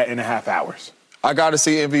in 3.5 hours? I got to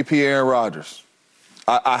see MVP Aaron Rodgers.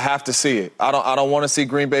 I have to see it. I don't want to see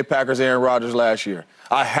Green Bay Packers Aaron Rodgers last year.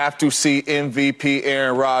 I have to see MVP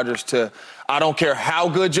Aaron Rodgers I don't care how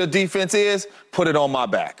good your defense is, put it on my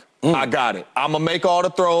back. I got it. I'm going to make all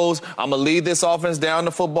the throws. I'm going to lead this offense down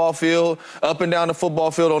the football field, up and down the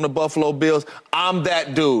football field on the Buffalo Bills. I'm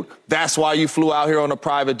that dude. That's why you flew out here on a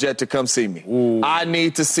private jet to come see me. Ooh. I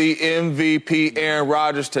need to see MVP Aaron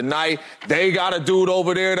Rodgers tonight. They got a dude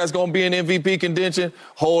over there that's going to be in MVP contention.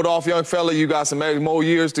 Hold off, young fella. You got some more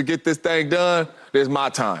years to get this thing done. This is my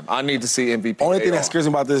time. I need to see MVP. Only thing that scares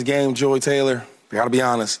me about this game, Joy Taylor, I got to be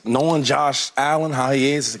honest, knowing Josh Allen, how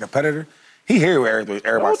he is as a competitor, he hear what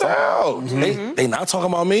everybody's talking about. They not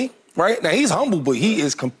talking about me, right? Now, he's humble, but he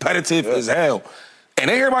is competitive as hell. And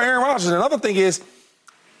they hear about Aaron Rodgers. And another thing is,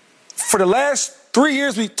 for the last 3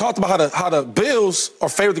 years, we talked about how the Bills are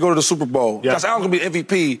favored to go to the Super Bowl. Josh Allen's going to be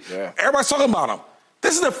MVP. Yeah. Everybody's talking about him.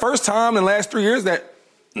 This is the first time in the last 3 years that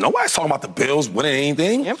nobody's talking about the Bills winning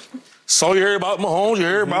anything. Yep. So you hear about Mahomes, you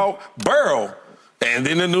hear about Burrow. And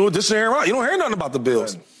then the new addition Aaron Rodgers. You don't hear nothing about the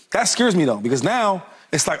Bills. That scares me, though, because now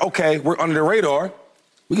it's like, okay, we're under the radar.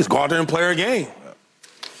 We just go out there and play our game.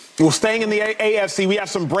 Well, staying in the AFC, we have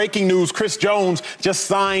some breaking news. Chris Jones just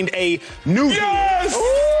signed a new deal.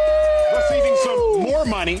 Receiving some more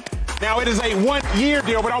money. Now, it is a 1-year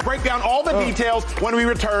deal, but I'll break down all the details when we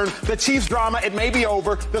return. The Chiefs drama, it may be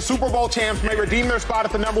over. The Super Bowl champs may redeem their spot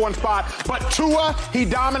at the #1 spot. But Tua, he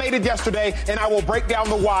dominated yesterday, and I will break down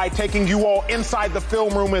the why, taking you all inside the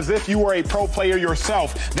film room as if you were a pro player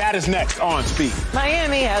yourself. That is next on Speed.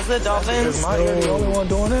 Miami has the Dolphins. Is Miami the only one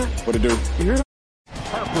doing that? What it do? You hear that?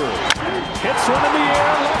 Harper hits one in the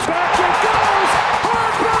air, left back, it goes!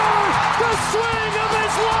 Harper, the swing of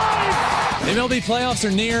his life! MLB playoffs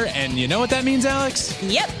are near, and you know what that means, Alex?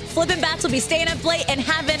 Yep. Flippin' Bats will be staying up late and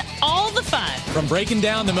having all the fun. From breaking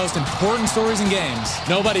down the most important stories in games,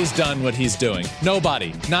 nobody's done what he's doing.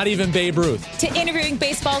 Nobody. Not even Babe Ruth. To interviewing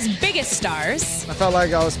baseball's biggest stars. I felt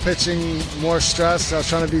like I was pitching more stress. I was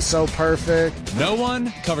trying to be so perfect. No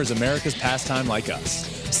one covers America's pastime like us.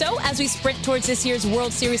 So as we sprint towards this year's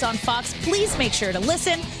World Series on Fox, please make sure to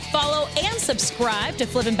listen, follow, and subscribe to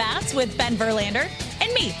Flippin' Bats with Ben Verlander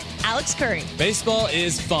and me, Alex Curry. Baseball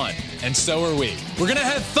is fun, and so are we. We're going to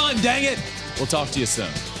have fun, dang it. We'll talk to you soon.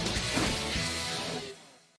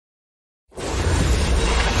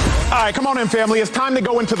 All right, come on in, family. It's time to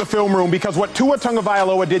go into the film room because what Tua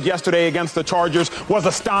Tagovailoa did yesterday against the Chargers was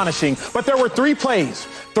astonishing. But there were three plays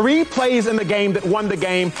in the game that won the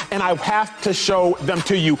game, and I have to show them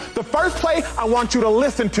to you. The first play I want you to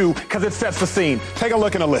listen to because it sets the scene. Take a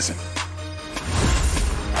look and a listen.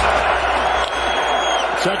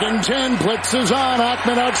 2nd and 10, blitz is on.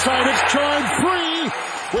 Ackman outside, it's Troy free.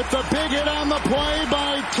 With the big hit on the play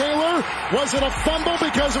by Taylor. Was it a fumble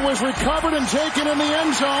because it was recovered and taken in the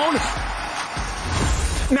end zone?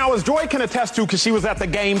 Now, as Joy can attest to, because she was at the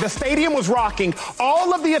game, the stadium was rocking.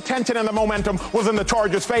 All of the attention and the momentum was in the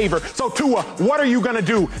Chargers' favor. So, Tua, what are you going to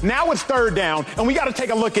do? Now it's 3rd down, and we got to take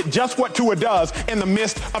a look at just what Tua does in the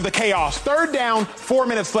midst of the chaos. 3rd down, 4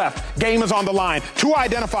 minutes left. Game is on the line. Tua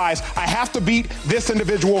identifies, I have to beat this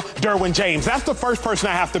individual, Derwin James. That's the first person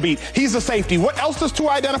I have to beat. He's the safety. What else does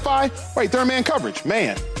Tua identify? Wait, they're in man coverage.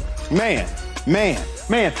 Man.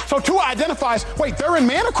 So Tua identifies, wait, they're in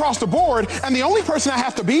man across the board, and the only person I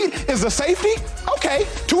have to beat is the safety? Okay.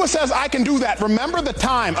 Tua says, I can do that. Remember the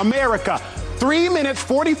time, America. 3 minutes,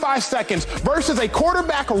 45 seconds versus a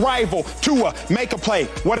quarterback rival. Tua, make a play.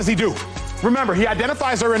 What does he do? Remember, he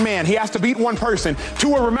identifies they're in man. He has to beat one person.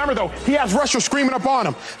 Tua, remember, though, he has Rusher screaming up on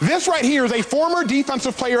him. This right here is a former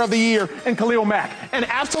Defensive Player of the Year in Khalil Mack. An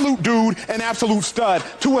absolute dude, an absolute stud.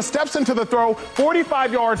 Tua steps into the throw,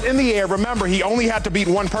 45 yards in the air. Remember, he only had to beat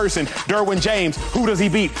one person, Derwin James. Who does he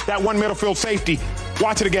beat? That one middle field safety.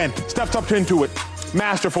 Watch it again. Steps up into it.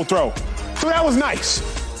 Masterful throw. So that was nice.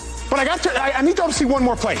 But I need y'all to see one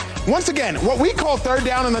more play. Once again, what we call 3rd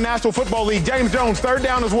down in the National Football League. James Jones, 3rd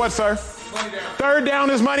down is what, sir? 3rd down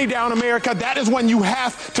is money down, America. That is when you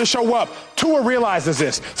have to show up. Tua realizes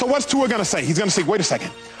this. So what's Tua going to say? He's going to say, wait a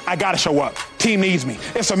second. I got to show up. Team needs me.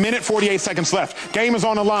 It's 1 minute, 48 seconds left. Game is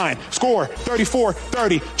on the line. Score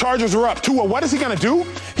 34-30. Chargers are up. Tua, what is he going to do?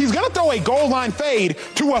 He's going to throw a goal line fade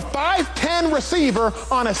to a 5'10 receiver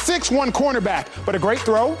on a 6'1 cornerback. But a great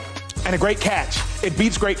throw and a great catch. It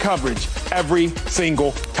beats great coverage every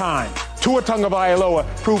single time. Tua Tagovailoa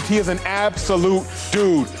proved he is an absolute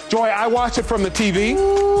dude. Joy, I watch it from the TV.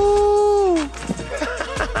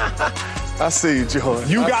 I see you, Joy.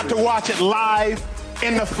 You got to watch it live,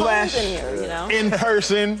 in the flesh, in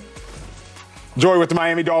person. Joy with the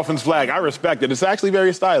Miami Dolphins flag. I respect it. It's actually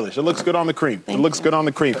very stylish. It looks good on the cream.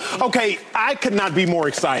 Okay, I could not be more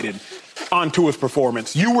excited on Tua's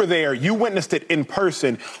performance. You were there. You witnessed it in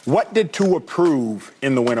person. What did Tua prove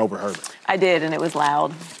in the win over Herbert? I did, and it was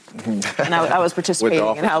loud. And I was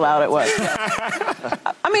participating in how loud it was.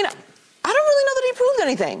 I mean, I don't really know that he proved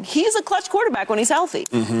anything. He's a clutch quarterback when he's healthy.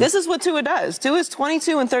 This is what Tua does. Tua is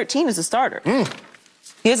 22-13 as a starter.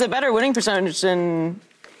 He has a better winning percentage than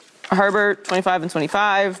Herbert,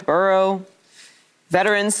 25-25, Burrow.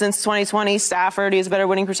 Veterans since 2020, Stafford, he has a better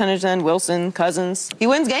winning percentage than Wilson, Cousins. He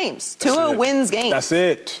wins games. Tua wins games. That's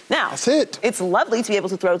it. Now, that's it. It's lovely to be able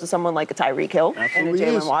to throw to someone like a Tyreek Hill and a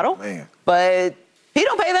Jalen Waddle. Man. But he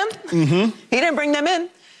don't pay them. He didn't bring them in.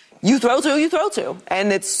 You throw to.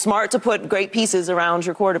 And it's smart to put great pieces around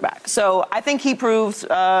your quarterback. So I think he proved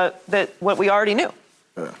that what we already knew.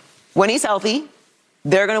 When he's healthy,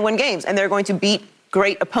 they're going to win games, and they're going to beat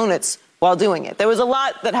great opponents while doing it. There was a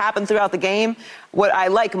lot that happened throughout the game. What I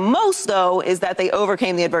like most, though, is that they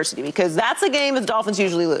overcame the adversity, because that's a game that the Dolphins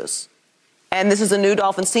usually lose. And this is a new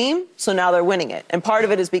Dolphins team, so now they're winning it. And part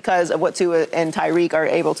of it is because of what Tua and Tyreek are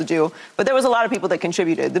able to do. But there was a lot of people that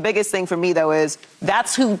contributed. The biggest thing for me, though, is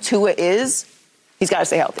that's who Tua is. He's got to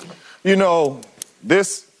stay healthy. You know,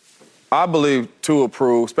 I believe Tua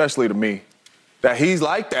proved, especially to me, that he's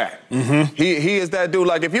like that. He is that dude.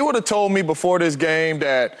 Like, if you would have told me before this game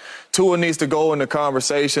that Tua needs to go into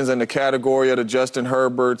conversations in the category of the Justin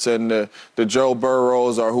Herberts and the Joe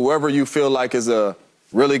Burrows or whoever you feel like is a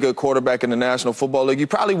really good quarterback in the National Football League, you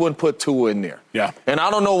probably wouldn't put Tua in there. Yeah. And I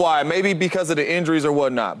don't know why. Maybe because of the injuries or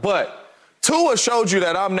whatnot. But Tua showed you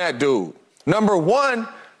that I'm that dude. Number one,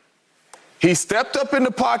 he stepped up in the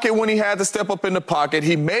pocket when he had to step up in the pocket.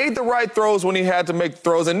 He made the right throws when he had to make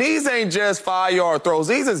throws. And these ain't just 5-yard throws.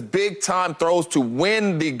 These is big-time throws to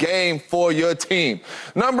win the game for your team.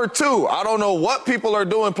 Number two, I don't know what people are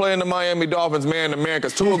doing playing the Miami Dolphins man-to-man,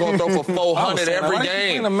 because Tua going to throw for 400 every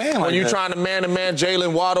game when you're trying to man-to-man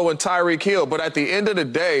Jalen Waddle and Tyreek Hill. But at the end of the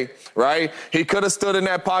day, right, he could have stood in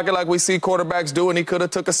that pocket like we see quarterbacks do, and he could have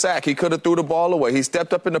took a sack. He could have threw the ball away. He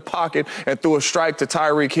stepped up in the pocket and threw a strike to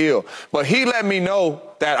Tyreek Hill. But he let me know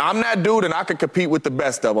that I'm that dude and I could compete with the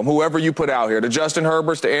best of them, whoever you put out here, the Justin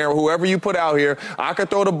Herberts, the Aaron, whoever you put out here, I could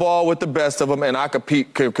throw the ball with the best of them and I could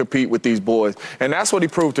compete with these boys. And that's what he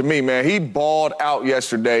proved to me, man. He balled out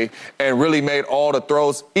yesterday and really made all the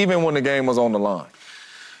throws, even when the game was on the line.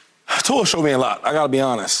 Tua showed me a lot. I got to be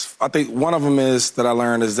honest. I think one of them is that I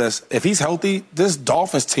learned is this: if he's healthy, this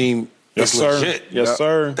Dolphins team is legit. Yes,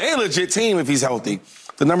 sir. They're a legit team if he's healthy.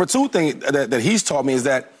 The number two thing that he's taught me is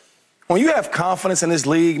that when you have confidence in this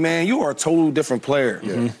league, man, you are a totally different player.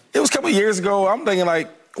 Yeah. It was a couple of years ago. I'm thinking, like,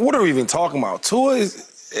 what are we even talking about? Tua,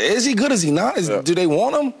 is he good? Is he not? Do they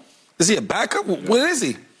want him? Is he a backup? Yeah. What is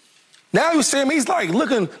he? Now you see him, he's like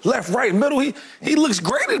looking left, right, middle. He looks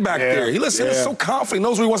great back there. He looks so confident,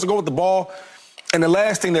 knows where he wants to go with the ball. And the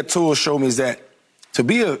last thing that Tua showed me is that to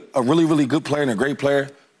be a really, really good player and a great player,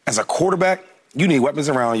 as a quarterback, you need weapons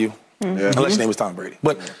around you. Unless your name is Tom Brady.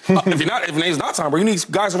 But if your name's not Tom Brady, you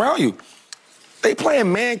need guys around you. They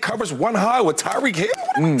playing man coverage one high with Tyreek Hill?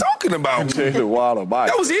 What are you talking about?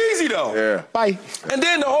 That was easy, though. Yeah. Bye. And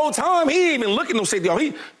then the whole time, he ain't even looking no safety.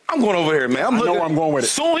 I'm going over here, man. I know where I'm going with it.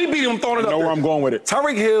 Soon he beat him, throwing it up. I know where I'm going with it.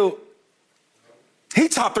 Tyreek Hill, he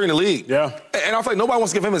top 3 in the league. Yeah. And I feel like nobody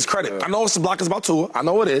wants to give him his credit. Yeah. I know it's the block is about Tua. I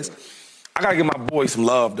know it is. I got to give my boy some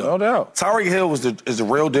love, though. No doubt. Tyreek Hill is the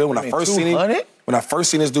real deal. When I first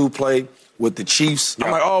seen this dude play with the Chiefs,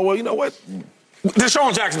 I'm like, oh, well, you know what?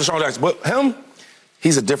 Deshaun Jackson. But him,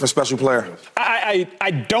 he's a different special player.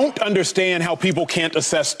 I don't understand how people can't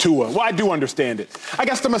assess Tua. Well, I do understand it. I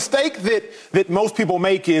guess the mistake that most people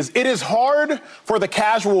make is it is hard for the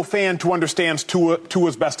casual fan to understand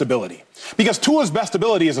Tua's best ability. Because Tua's best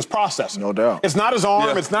ability is his processor. No doubt. It's not his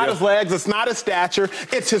arm, it's not his legs, it's not his stature,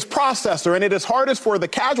 it's his processor. And it is hardest for the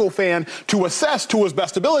casual fan to assess Tua's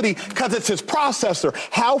best ability because it's his processor,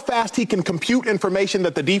 how fast he can compute information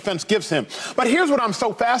that the defense gives him. But here's what I'm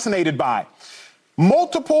so fascinated by.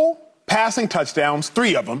 Multiple passing touchdowns,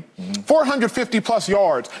 3 of them, 450-plus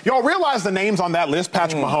yards. Y'all realize the names on that list?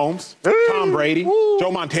 Patrick Mahomes, Tom Brady,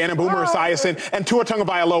 Joe Montana, Boomer Esiason, and Tua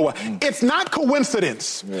Tagovailoa. It's not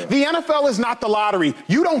coincidence. The NFL is not the lottery.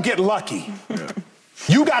 You don't get lucky.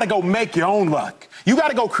 You got to go make your own luck. You got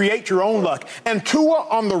to go create your own luck. And Tua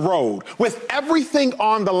on the road, with everything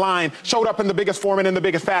on the line, showed up in the biggest form and in the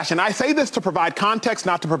biggest fashion. I say this to provide context,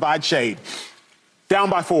 not to provide shade. Down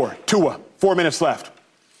by 4, Tua, 4 minutes left.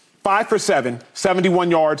 5 for 7,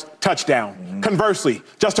 71 yards, touchdown. Conversely,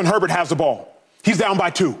 Justin Herbert has the ball. He's down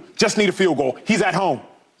by 2, just need a field goal. He's at home.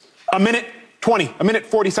 A minute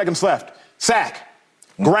 40 seconds left. Sack,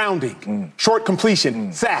 grounding, short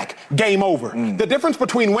completion, sack, game over. The difference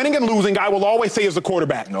between winning and losing, I will always say, is the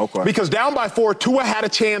quarterback. No question. Because down by 4, Tua had a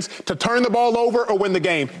chance to turn the ball over or win the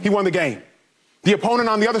game. He won the game. The opponent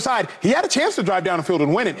on the other side, he had a chance to drive down the field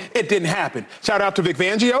and win it. It didn't happen. Shout out to Vic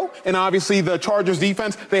Fangio, and obviously the Chargers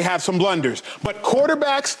defense, they have some blunders. But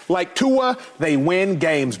quarterbacks like Tua, they win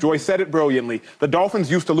games. Joyce said it brilliantly. The Dolphins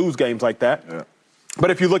used to lose games like that. Yeah. But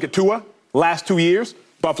if you look at Tua, last 2 years,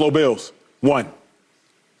 Buffalo Bills, 1.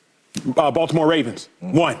 Baltimore Ravens,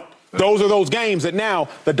 1. Those are those games that now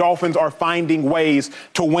the Dolphins are finding ways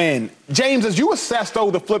to win. James, as you assess, though,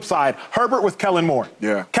 the flip side, Herbert with Kellen Moore.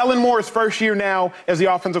 Yeah. Kellen Moore's first year now as the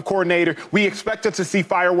offensive coordinator. We expected to see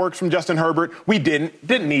fireworks from Justin Herbert. We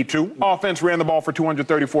didn't need to. Offense ran the ball for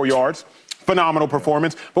 234 yards. Phenomenal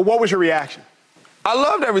performance. But what was your reaction? I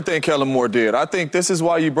loved everything Kellen Moore did. I think this is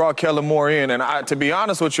why you brought Kellen Moore in. And to be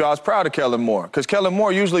honest with you, I was proud of Kellen Moore because Kellen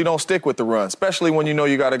Moore usually don't stick with the run, especially when you know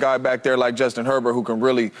you got a guy back there like Justin Herbert who can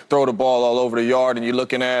really throw the ball all over the yard. And you're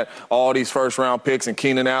looking at all these first-round picks and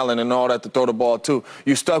Keenan Allen and all that to throw the ball too.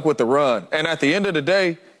 You stuck with the run. And at the end of the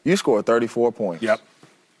day, you scored 34 points. Yep.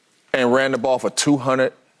 And ran the ball for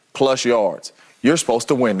 200-plus yards. You're supposed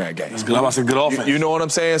to win that game. That's good. That's a good offense. You know what I'm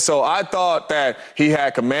saying? So I thought that he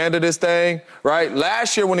had commanded this thing, right?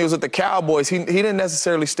 Last year when he was at the Cowboys, he didn't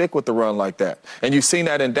necessarily stick with the run like that. And you've seen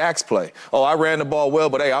that in Dak's play. Oh, I ran the ball well,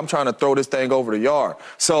 but, hey, I'm trying to throw this thing over the yard.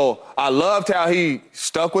 So I loved how he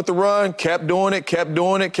stuck with the run, kept doing it, kept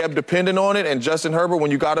depending on it. And Justin Herbert, when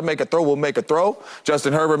you got to make a throw, will make a throw.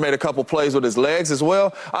 Justin Herbert made a couple plays with his legs as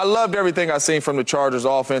well. I loved everything I seen from the Chargers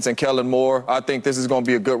offense and Kellen Moore. I think this is going to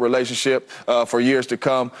be a good relationship for years to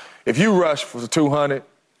come. If you rush for 200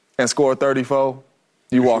 and score 34,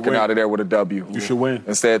 you walking out of there with a W. You should win.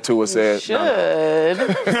 Instead, Tua said, should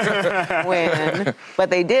win, but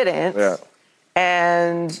they didn't. Yeah.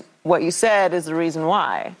 And what you said is the reason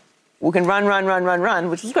why. We can run,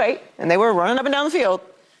 which was great, and they were running up and down the field.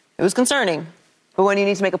 It was concerning. But when you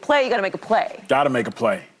need to make a play, you got to make a play. Got to make a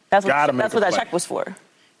play. That's what that check was for.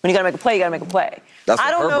 When you got to make a play, you got to make a play. That's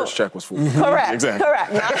what Herbert's check was for. Correct. Exactly.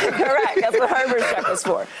 Correct. Correct. That's what Herbert's check was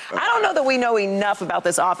for. I don't know that we know enough about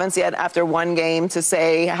this offense yet after one game to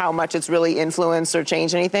say how much it's really influenced or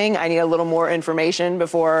changed anything. I need a little more information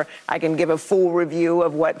before I can give a full review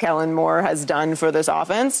of what Kellen Moore has done for this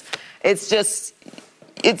offense. It's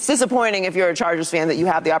disappointing if you're a Chargers fan that you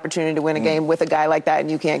have the opportunity to win a game with a guy like that and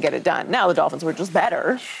you can't get it done. Now the Dolphins were just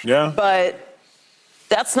better. Yeah. But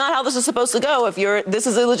that's not how this is supposed to go. This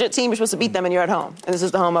is a legit team, you're supposed to beat them and you're at home. And this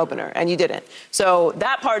is the home opener, and you didn't. So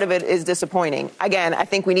that part of it is disappointing. Again, I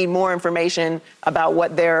think we need more information about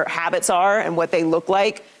what their habits are and what they look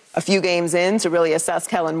like a few games in to really assess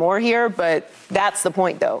Kellen Moore here. But that's the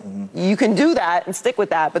point, though. You can do that and stick with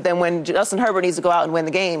that. But then when Justin Herbert needs to go out and win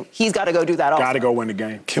the game, he's got to go do that also. Got to go win the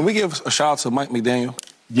game. Can we give a shout out to Mike McDaniel?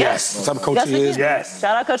 Yes. What type of coach he is? Yes.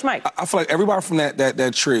 Shout out Coach Mike. I feel like everybody from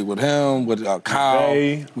that tree, with him, with Kyle,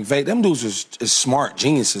 McVay, them dudes is smart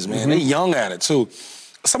geniuses, man. They young at it, too.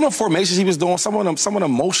 Some of the formations he was doing, some of the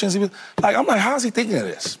motions he was, like, I'm like, how's he thinking of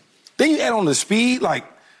this? Then you add on the speed, like,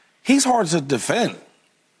 he's hard to defend.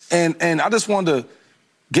 And I just wanted to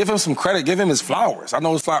give him some credit, give him his flowers. I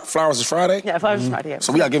know his flowers is Friday. Yeah, flowers is Friday. Yeah.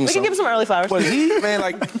 So we got to give him some. We can give him some early flowers. But he, man,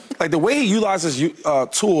 like the way he utilizes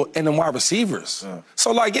Tua and the wide receivers.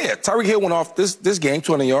 So, like, yeah, Tyreek Hill went off this game,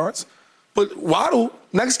 200 yards. But Waddle,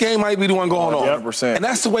 next game might be the one going on. 100%. And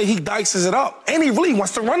that's the way he dices it up. And he really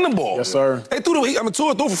wants to run the ball. Yes, sir. They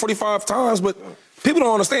Tua threw for 45 times, but people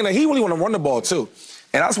don't understand that he really want to run the ball, too.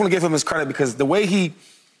 And I just want to give him his credit because the way he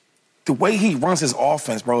runs his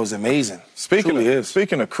offense, bro, is amazing.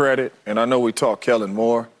 Speaking of credit, and I know we talk Kellen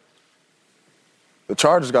Moore, the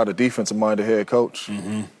Chargers got a defensive-minded head coach.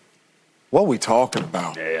 What are we talking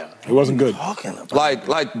about? Yeah, it wasn't good. Like,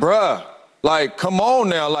 bruh, like, come on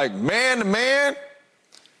now, like, man to man,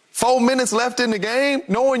 4 minutes left in the game,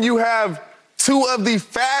 knowing you have two of the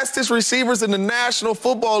fastest receivers in the National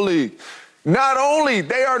Football League. Not only,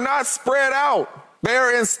 they are not spread out. They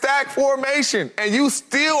are in stack formation, and you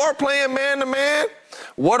still are playing man-to-man?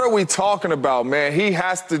 What are we talking about, man? He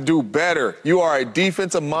has to do better. You are a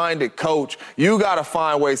defensive-minded coach. You got to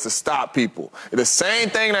find ways to stop people. The same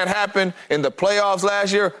thing that happened in the playoffs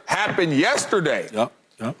last year happened yesterday. Yep.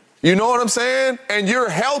 You know what I'm saying? And you're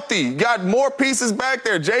healthy. You got more pieces back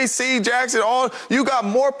there. JC, Jackson, you got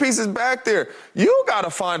more pieces back there. You got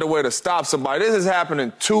to find a way to stop somebody. This is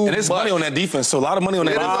happening too much. And there's money on that defense, so a lot of money on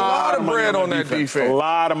that defense. There's a lot of bread on that defense. A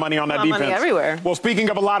lot of money on that defense. Money everywhere. Well,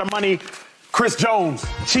 speaking of a lot of money, Chris Jones,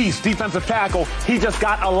 Chiefs defensive tackle, he just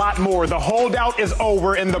got a lot more. The holdout is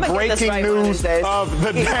over in the breaking news of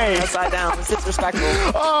the day. Upside down. It's disrespectful.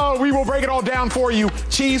 Oh, we will break it all down for you.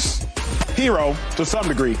 Chiefs hero, to some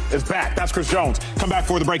degree, is back. That's Chris Jones. Come back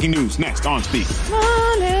for the breaking news next on Speak.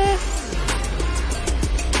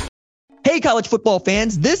 Hey, college football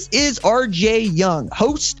fans, this is RJ Young,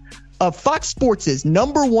 host of Fox Sports'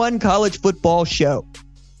 #1 college football show.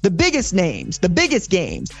 The biggest names, the biggest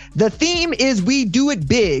games. The theme is we do it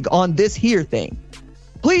big on this here thing.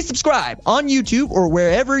 Please subscribe on YouTube or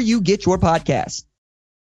wherever you get your podcasts.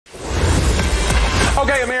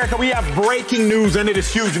 Okay, America, we have breaking news, and it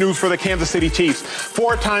is huge news for the Kansas City Chiefs.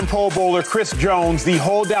 4-time Pro Bowler Chris Jones, the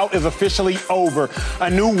holdout is officially over. A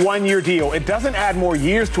new one-year deal. It doesn't add more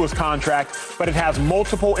years to his contract, but it has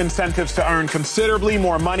multiple incentives to earn considerably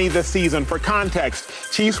more money this season. For context,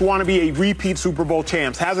 Chiefs want to be a repeat Super Bowl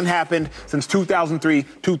champs. Hasn't happened since 2003,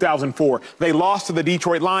 2004. They lost to the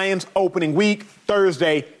Detroit Lions opening week,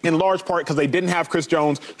 Thursday, in large part because they didn't have Chris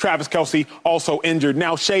Jones. Travis Kelce also injured.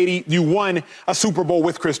 Now, Shady, you won a Super Bowl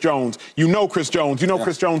with Chris Jones. You know Chris Jones. You know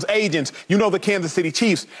Chris Jones' agents. You know the Kansas City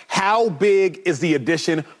Chiefs. How big is the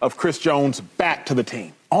addition of Chris Jones back to the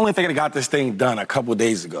team? Only thing that got this thing done a couple of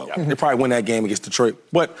days ago. They probably win that game against Detroit.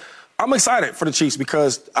 But I'm excited for the Chiefs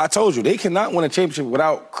because I told you, they cannot win a championship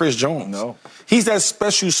without Chris Jones. No. He's that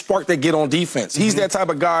special spark they get on defense. He's that type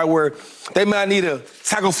of guy where they might need a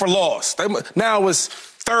tackle for loss. Now it's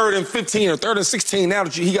 3rd and 15 or 3rd and 16. Now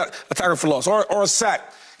that he got a tackle for loss or a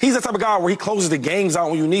sack. He's that type of guy where he closes the games out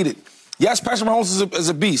when you need it. Yes, Patrick Mahomes is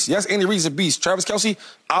a beast. Yes, Andy Reid's a beast. Travis Kelce,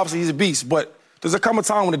 obviously he's a beast. But there's a come a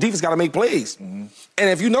time when the defense got to make plays. And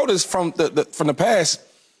if you notice from the past,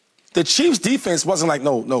 the Chiefs' defense wasn't like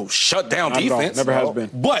no shutdown defense. Never has been.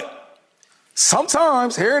 But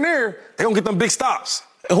sometimes, here and there, they don't get them big stops.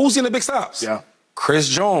 And who's getting the big stops? Yeah. Chris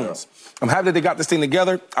Jones. I'm happy that they got this thing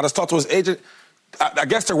together. I just talked to his agent. I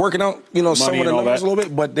guess they're working out, some of the numbers a little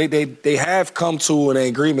bit, but they have come to an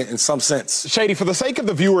agreement in some sense. Shady, for the sake of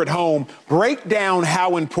the viewer at home, break down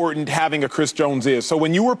how important having a Chris Jones is. So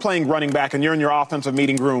when you were playing running back and you're in your offensive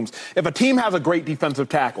meeting rooms, if a team has a great defensive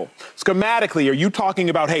tackle, schematically, are you talking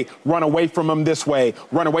about, hey, run away from him this way,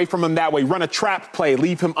 run away from him that way, run a trap play,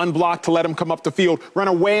 leave him unblocked to let him come up the field, run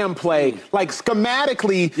a wham play? Like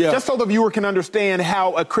schematically, just so the viewer can understand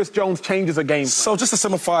how a Chris Jones changes a game. So just to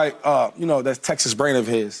simplify, that Texas brain of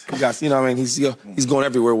his, he's going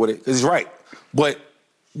everywhere with it because he's right. But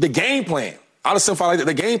the game plan, I'll just simplify like that.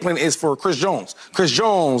 The game plan is for Chris Jones. Chris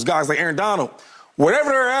Jones, guys like Aaron Donald, wherever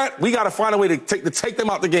they're at, we got to find a way to take them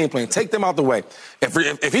out the game plan, take them out the way.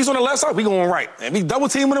 If he's on the left side, we going right. If he's double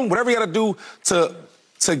teaming him, whatever you got to do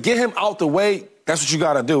to get him out the way, that's what you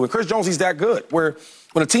got to do. And Chris Jones, he's that good. Where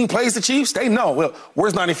when a team plays the Chiefs, they know, well,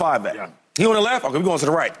 where's 95 at? Yeah. He on the left? Okay, we're going to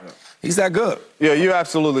the right. Yeah. He's that good. Yeah, you're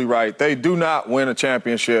absolutely right. They do not win a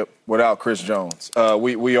championship without Chris Jones.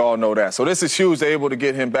 We all know that. So this is huge. They're able to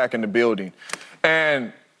get him back in the building.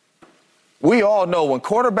 And we all know when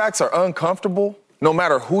quarterbacks are uncomfortable, no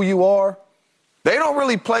matter who you are, they don't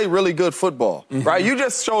really play really good football, right? You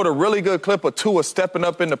just showed a really good clip of Tua stepping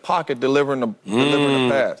up in the pocket, delivering the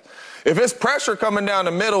pass. If it's pressure coming down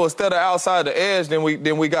the middle instead of outside the edge, then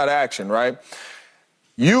we got action, right?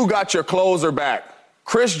 You got your closer back.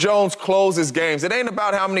 Chris Jones closes games. It ain't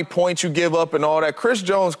about how many points you give up and all that. Chris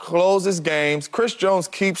Jones closes games. Chris Jones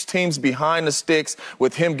keeps teams behind the sticks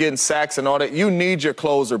with him getting sacks and all that. You need your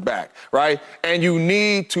closer back, right? And you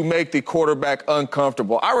need to make the quarterback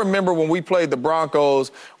uncomfortable. I remember when we played the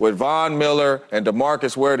Broncos with Von Miller and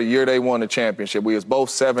DeMarcus Ware the year they won the championship. We was both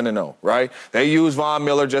 7-0, right? They used Von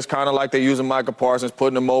Miller just kind of like they using Micah Parsons,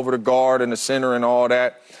 putting him over the guard and the center and all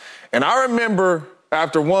that. And I remember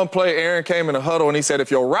after one play, Aaron came in the huddle and he said, if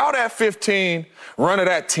your route at 15, run it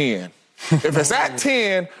at 10. If it's at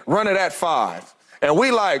 10, run it at 5. And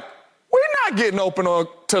we're not getting open on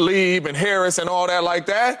Talib and Harris and all that like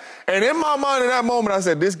that. And in my mind in that moment, I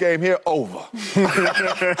said, this game here, over.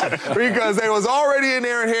 Because they was already in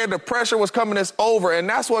their head, the pressure was coming, it's over. And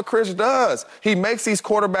that's what Chris does. He makes these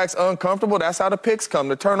quarterbacks uncomfortable. That's how the picks come,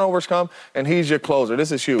 the turnovers come, and he's your closer.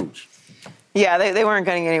 This is huge. Yeah, they weren't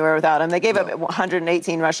getting anywhere without him. They gave up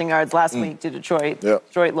 118 rushing yards last week to Detroit. Yep.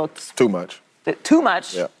 Detroit looked... Too much. Too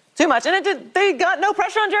much. Yeah. Too much. And they got no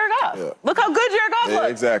pressure on Jared Goff. Yeah. Look how good Jared Goff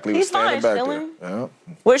looks. Exactly. He's fine, back chilling. there. Yeah.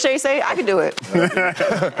 What should they say? I can do it.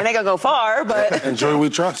 And they gonna go far, but... Enjoy we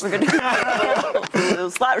trust. The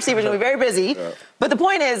slot receivers are going to be very busy. Yeah. But the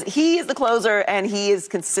point is, he is the closer, and he is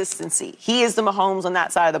consistency. He is the Mahomes on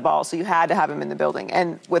that side of the ball, so you had to have him in the building.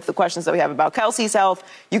 And with the questions that we have about Kelsey's health,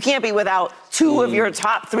 you can't be without two of your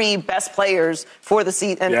top three best players for the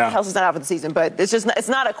season. And Kelsey's not out for the season, but it's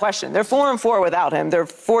not a question. They're 4-4 without him. They're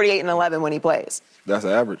 48-11 when he plays. That's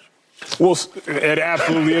average. Well, it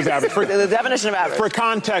absolutely is average. The definition of average. For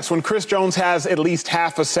context, when Chris Jones has at least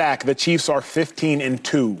half a sack, the Chiefs are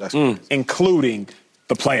 15-2, including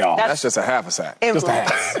the playoffs. That's just a half a sack. Just a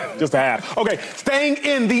half. Just a half. Okay, staying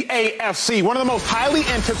in the AFC, one of the most highly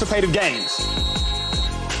anticipated games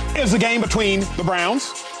is the game between the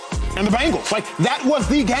Browns and the Bengals. Like, that was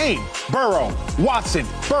the game. Burrow, Watson,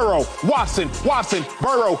 Burrow,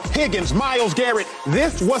 Higgins, Myles Garrett.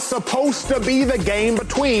 This was supposed to be the game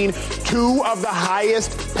between two of the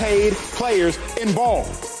highest paid players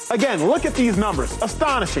involved. Again, look at these numbers.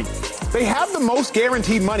 Astonishing. They have the most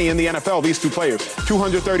guaranteed money in the NFL, these two players.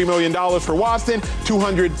 $230 million for Watson,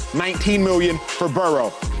 $219 million for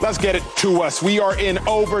Burrow. Let's get it to us. We are in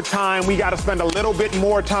overtime. We got to spend a little bit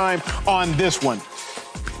more time on this one.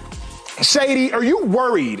 Shady, are you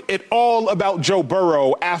worried at all about Joe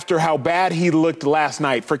Burrow after how bad he looked last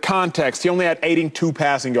night? For context, he only had 82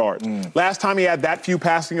 passing yards. Last time he had that few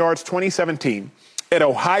passing yards, 2017. At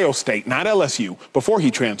Ohio State, not LSU, before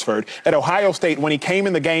he transferred, at Ohio State when he came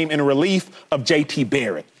in the game in relief of J.T.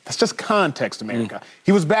 Barrett. That's just context, America.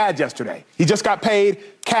 He was bad yesterday. He just got paid,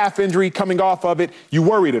 calf injury coming off of it. You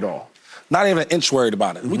worried at all? Not even an inch worried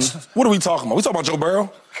about it. What are we talking about? We talking about Joe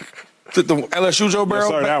Burrow? The LSU Joe Burrow?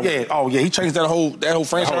 Yes, sir, he changed that whole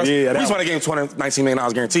franchise. Oh, yeah, He's why they gave him $19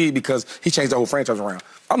 million guaranteed because he changed the whole franchise around.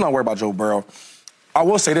 I'm not worried about Joe Burrow. I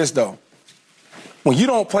will say this, though. When you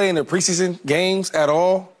don't play in the preseason games at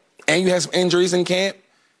all and you have some injuries in camp,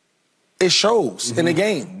 it shows in the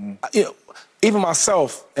game. Even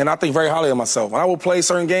myself, and I think very highly of myself, when I would play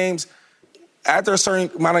certain games, after a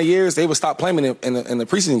certain amount of years, they would stop playing in the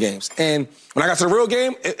preseason games. And when I got to the real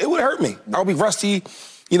game, it would hurt me. I would be rusty.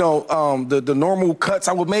 The normal cuts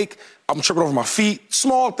I would make, I'm tripping over my feet.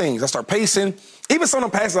 Small things. I start pacing. Even some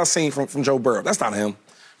of the passes I've seen from Joe Burrow, that's not him.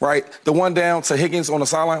 right? The one down to Higgins on the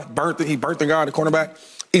sideline, he burnt the guy, the cornerback.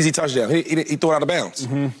 Easy touchdown. He threw it out of bounds.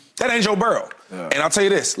 Mm-hmm. That ain't Joe Burrow. Yeah. And I'll tell you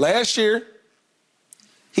this, last year,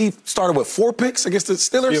 he started with 4 picks against the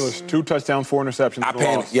Steelers. 2 touchdowns, 4 interceptions. I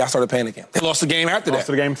panicked. Yeah, I started panicking. They lost the game after that. Lost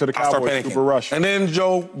the game to the Cowboys. Super rush. And then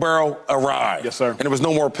Joe Burrow arrived. Yes, sir. And there was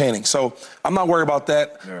no more panic. So I'm not worried about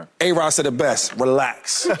that. Yeah. A-Rod said it best.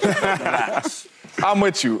 Relax. Relax. I'm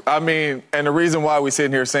with you. I mean, and the reason why we're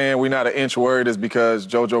sitting here saying we're not an inch worried is because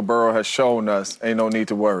Joe Burrow has shown us ain't no need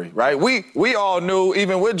to worry, right? We all knew,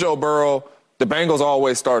 even with Joe Burrow, the Bengals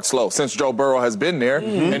always start slow since Joe Burrow has been there.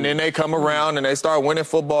 Mm-hmm. And then they come around and they start winning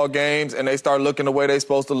football games and they start looking the way they're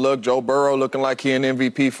supposed to look. Joe Burrow looking like he in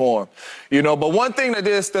MVP form. You know, but one thing that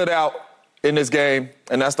did stood out in this game,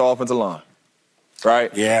 and that's the offensive line,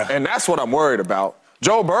 right? Yeah. And that's what I'm worried about.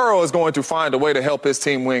 Joe Burrow is going to find a way to help his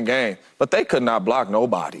team win games, but they could not block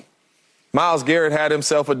nobody. Myles Garrett had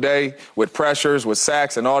himself a day with pressures, with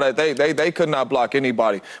sacks and all that. They could not block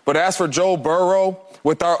anybody. But as for Joe Burrow,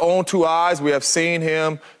 with our own 2 eyes, we have seen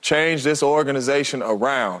him change this organization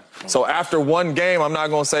around. So after one game, I'm not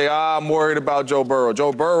going to say, I'm worried about Joe Burrow.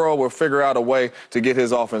 Joe Burrow will figure out a way to get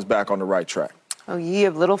his offense back on the right track. Oh, ye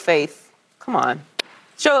of little faith. Come on.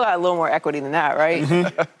 Show got a little more equity than that, right?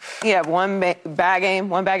 Mm-hmm. You have one bad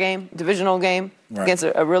game, divisional game against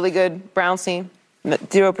a really good Browns team.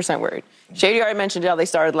 0% worried. Shady already mentioned how they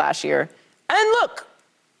started last year. And look,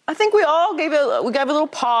 I think we all gave a little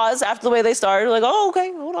pause after the way they started. Like, oh,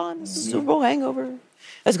 okay, hold on. This is a Super Bowl hangover.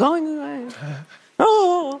 It's going away.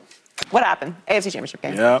 Oh. What happened? AFC Championship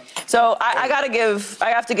game. Yeah. So I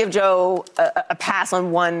have to give Joe a pass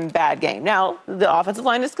on one bad game. Now, the offensive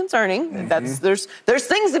line is concerning. Mm-hmm. There's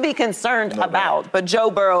things to be concerned about, but Joe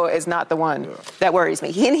Burrow is not the one that worries me.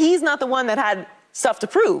 And he's not the one that had stuff to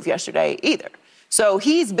prove yesterday either. So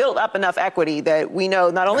he's built up enough equity that we know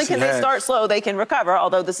not only can they start slow, they can recover,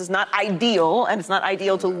 although this is not ideal, and it's not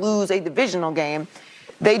ideal to lose a divisional game.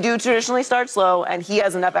 They do traditionally start slow, and he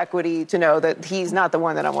has enough equity to know that he's not the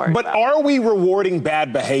one that I'm worried about. But are we rewarding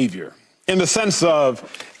bad behavior in the sense of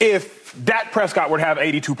if Dak Prescott were to have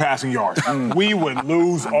 82 passing yards, we would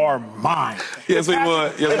lose our mind? Yes, we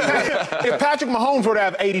would. If Patrick Mahomes were to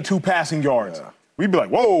have 82 passing yards, we'd be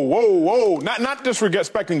like, whoa. Not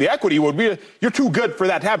disrespecting the equity. You're too good for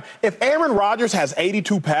that to happen. If Aaron Rodgers has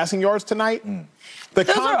 82 passing yards tonight, the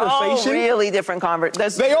Those conversation. Are all really different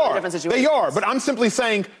conversations. They are. Different situations. They are. But I'm simply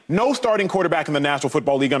saying no starting quarterback in the National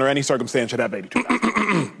Football League under any circumstance should have 82.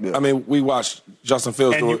 I mean, we watched Justin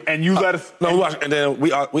Fields do it. And you let us. No, we watched, and then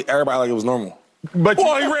everybody like it was normal. But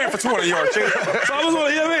he ran for 200 yards. So I was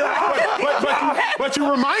but you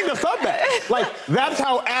remind us of that. Like, that's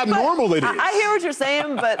how abnormal it is. I hear what you're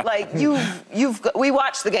saying, but like we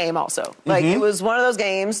watched the game also. Like it was one of those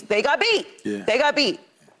games. They got beat. Yeah. They got beat.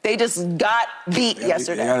 They just got beat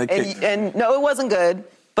yesterday. And no, it wasn't good.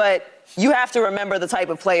 But you have to remember the type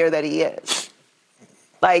of player that he is.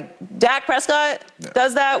 Like Dak Prescott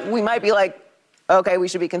does that, we might be like, okay, we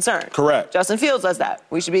should be concerned. Correct. Justin Fields does that.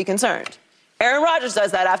 We should be concerned. Aaron Rodgers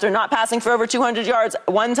does that after not passing for over 200 yards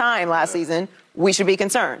one time last season. We should be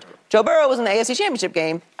concerned. Joe Burrow was in the AFC Championship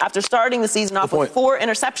game after starting the season off with 4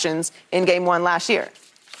 interceptions in Game 1 last year.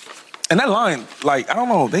 And that line, like, I don't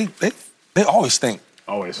know, they always stink.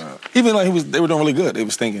 Always. Even like they were doing really good, they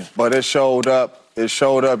were stinking. But it showed up. It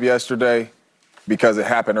showed up yesterday because it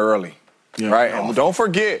happened early, right? And don't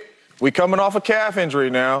forget, we coming off a calf injury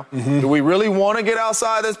now. Do we really want to get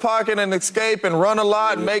outside this pocket and escape and run a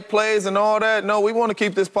lot and make plays and all that? No, we want to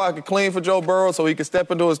keep this pocket clean for Joe Burrow so he can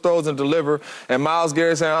step into his throws and deliver. And Myles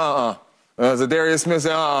Garrett saying, Zadarius Smith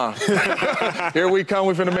said, here we come.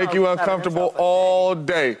 We're going to make you uncomfortable all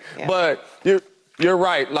day. Yeah. But you're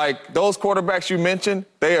right. Like, those quarterbacks you mentioned,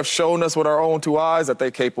 they have shown us with our own 2 eyes that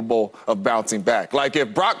they're capable of bouncing back. Like,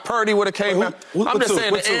 if Brock Purdy would have came out, I'm just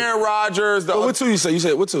saying the Aaron Rodgers. What 2 you say? You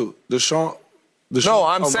said what 2? No,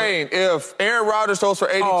 I'm saying if Aaron Rodgers throws for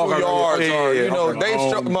 82 yards,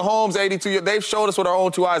 Mahomes 82, they've showed us with our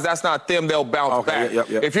own 2 eyes that's not them. They'll bounce back.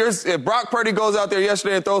 If Brock Purdy goes out there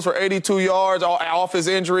yesterday and throws for 82 yards off his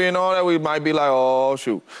injury and all that, we might be like, oh,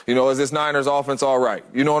 shoot. Is this Niners offense all right?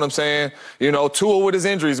 You know what I'm saying? Tua with his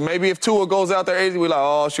injuries. Maybe if Tua goes out there 80, we're like,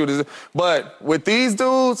 oh, shoot. But with these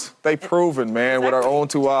dudes, they proven, man, with our own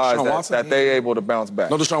 2 eyes that they able to bounce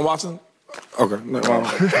back. No Deshaun Watson? Okay.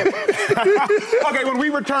 Okay, when we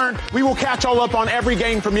return, we will catch all up on every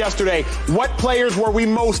game from yesterday. What players were we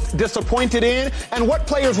most disappointed in, and what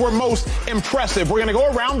players were most impressive? We're going to go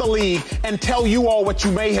around the league and tell you all what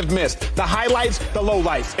you may have missed. The highlights, the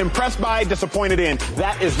lowlights. Impressed by, disappointed in.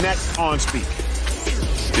 That is next on Speak.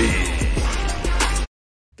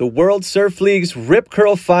 The World Surf League's Rip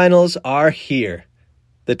Curl Finals are here.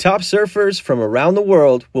 The top surfers from around the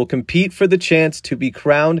world will compete for the chance to be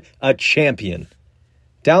crowned a champion.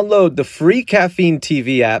 Download the free Caffeine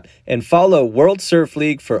TV app and follow World Surf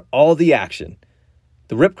League for all the action.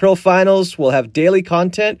 The Rip Curl Finals will have daily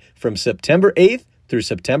content from September 8th through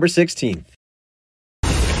September 16th.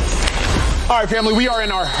 All right, family, we are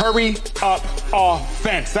in our hurry up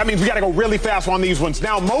offense. That means we got to go really fast on these ones.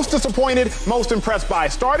 Now, most disappointed, most impressed by.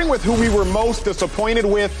 Starting with who we were most disappointed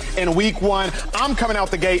with in week 1, I'm coming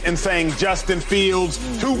out the gate and saying Justin Fields,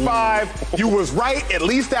 2-5. You was right. At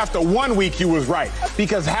least after 1 week, you was right.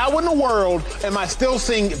 Because how in the world am I still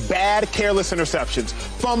seeing bad, careless interceptions,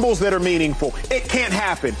 fumbles that are meaningful? It can't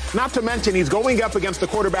happen. Not to mention he's going up against the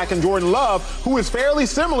quarterback in Jordan Love, who is fairly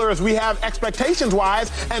similar as we have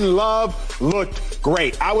expectations-wise, and Love looked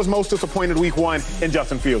great. I was most disappointed week 1 in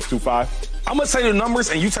Justin Fields, 2-5. I'm going to tell you the numbers,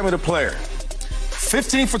 and you tell me the player.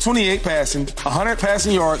 15 for 28 passing, 100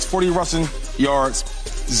 passing yards, 40 rushing yards,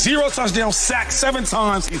 0 touchdowns, sacked 7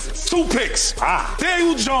 times, 2 picks.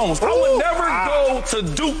 Daniel Jones. I would never go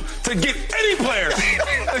to Duke to get any player,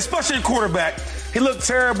 especially a quarterback. He looked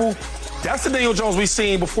terrible. That's the Daniel Jones we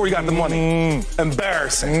seen before he got the money.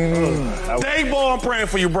 Embarrassing. Dave Ball, I'm praying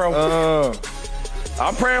for you, bro.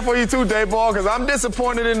 I'm praying for you too, Dayball, because I'm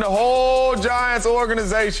disappointed in the whole Giants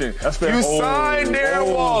organization. You signed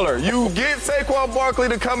Darren Waller. You get Saquon Barkley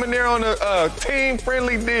to come in there on a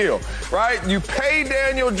team-friendly deal, right? You pay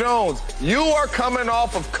Daniel Jones. You are coming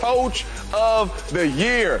off of Coach of the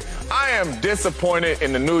Year. I am disappointed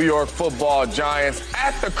in the New York Football Giants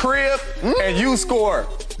at the crib, and you score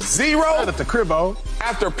 0 at the crib-o.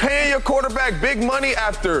 After paying your quarterback big money,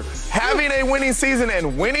 after having a winning season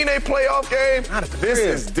and winning a playoff game. This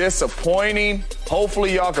is disappointing.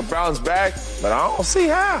 Hopefully y'all can bounce back, but I don't see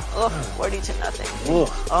how.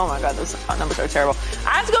 42-0. Oh my God, those numbers are terrible.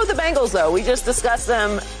 I have to go with the Bengals though. We just discussed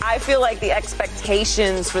them. I feel like the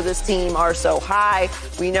expectations for this team are so high.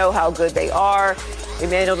 We know how good they are.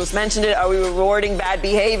 Emmanuel just mentioned it. Are we rewarding bad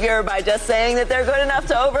behavior by just saying that they're good enough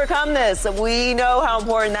to overcome this? We know how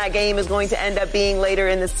important that game is going to end up being later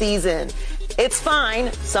in the season. It's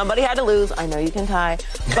fine. Somebody had to lose. I know you can tie.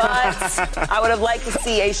 But I would have liked to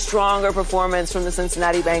see a stronger performance from the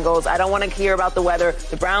Cincinnati Bengals. I don't want to hear about the weather.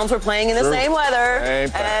 The Browns were playing in the same weather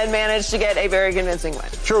and managed to get a very convincing win.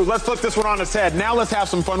 True. Let's flip this one on its head. Now let's have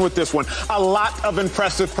some fun with this one. A lot of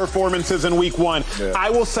impressive performances in week 1. Yeah. I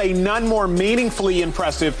will say none more meaningfully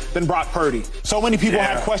impressive than Brock Purdy. So many people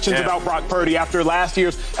had questions about Brock Purdy after last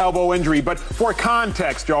year's elbow injury. But for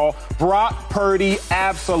context, y'all, Brock Purdy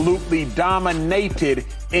absolutely dominated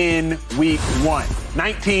in week 1.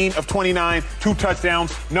 19 of 29, 2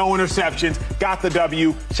 touchdowns, no interceptions, got the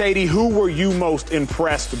W. Shady, who were you most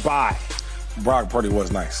impressed by? Brock Purdy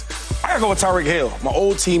was nice. I gotta go with Tyreek Hill, my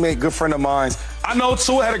old teammate, good friend of mine. I know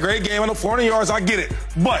Tua had a great game. I know 400 yards, I get it.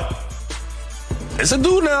 But it's a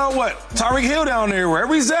dude now, Tyreek Hill down there,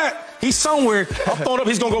 wherever he's at. He's somewhere. I'm throwing up.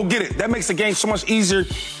 He's going to go get it. That makes the game so much easier.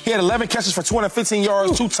 He had 11 catches for 215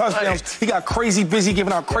 yards, 2 touchdowns. He got crazy busy,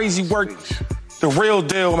 giving out crazy work. The real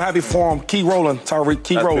deal. I'm happy for him. Keep rolling, Tyreek.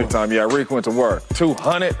 Keep rolling. Time. Yeah, Reek went to work.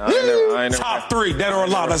 200. I ain't never Top 3, dead or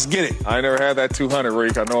alive. Let's get it. I ain't never had that 200,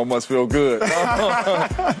 Reek. I know it must feel good.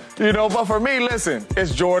 But for me, listen,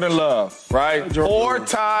 it's Jordan Love, right?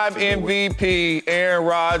 4-time MVP. Aaron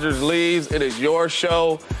Rodgers leaves. It is your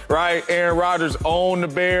show, right? Aaron Rodgers owned the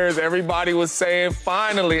Bears. Everybody was saying,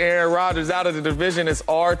 finally, Aaron Rodgers out of the division. It's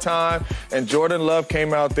our time. And Jordan Love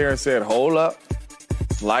came out there and said, hold up.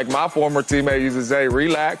 Like my former teammate used to say,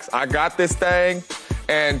 relax, I got this thing.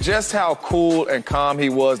 And just how cool and calm he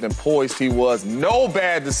was and poised he was. No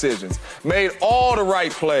bad decisions. Made all the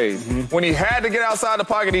right plays. When he had to get outside the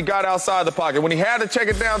pocket, he got outside the pocket. When he had to check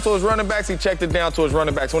it down to his running backs, he checked it down to his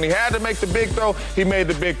running backs. When he had to make the big throw, he made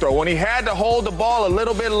the big throw. When he had to hold the ball a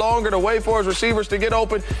little bit longer to wait for his receivers to get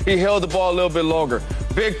open, he held the ball a little bit longer.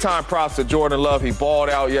 Big time props to Jordan Love. He balled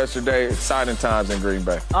out yesterday. Exciting times in Green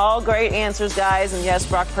Bay. All great answers, guys. And yes,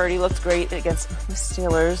 Brock Purdy looked great against the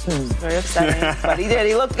Steelers. It was very upsetting, but he did.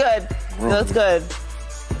 He looked good. He looked good.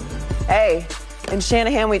 Hey, in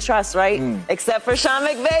Shanahan we trust, right? Except for Sean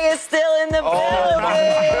McVay is still in the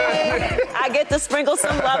building. I get to sprinkle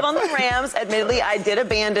some love on the Rams. Admittedly, I did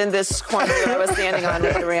abandon this corner that I was standing on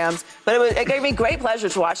with the Rams, but it gave me great pleasure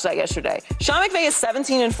to watch that yesterday. Sean McVay is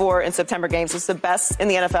 17-4 in September games. It's the best in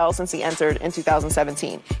the NFL since he entered in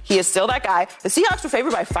 2017. He is still that guy. The Seahawks were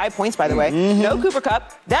favored by 5 points, by the way. No Cooper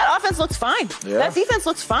Kupp. That offense looks fine. Yeah. That defense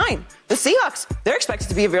looks fine. The Seahawks, they're expected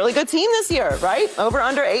to be a really good team this year, right? Over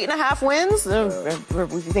under 8.5 wins.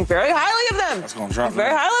 We think very highly of them. That's going to drop.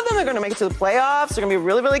 Very highly of them. They're going to make it to the playoffs. They're going to be a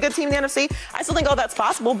really, really good team in the NFC. I still think all that's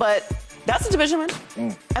possible, but That's a division win.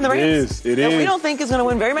 And the Rams. It is. We don't think is going to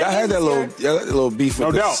win very many I had games that little beef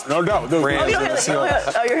with this. No doubt. You're hearing a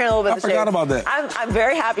little bit I of the forgot shade. about that. I'm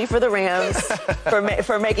very happy for the Rams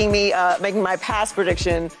for making my past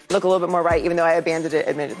prediction look a little bit more right, even though I abandoned it,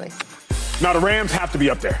 admittedly. Now, the Rams have to be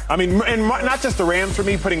up there. I mean, and not just the Rams for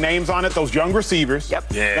me, putting names on it, those young receivers. Yep.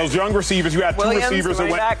 Yeah. Those young receivers. You had Williams, two receivers that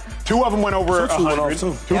went. back. Two of them went over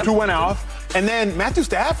 100. Two went off. And then Matthew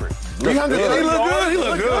Stafford. 300. He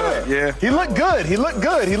looked good. Yeah. He looked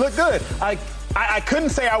good. I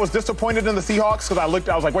couldn't say I was disappointed in the Seahawks because I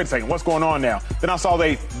was like, wait a second, what's going on now? Then I saw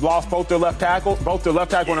they lost both their left tackle and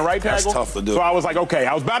the right tackle. That's tough to do. So I was like, okay,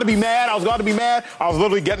 I was about to be mad. I was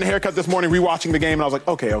literally getting a haircut this morning, rewatching the game, and I was like,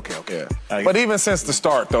 okay. Yeah. But even since the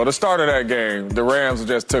start of that game, the Rams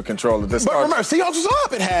just took control of this. But remember, Seahawks was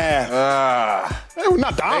up at half. They were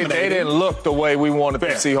not dominating. They didn't look the way we wanted the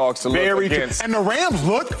Seahawks to look against. And the Rams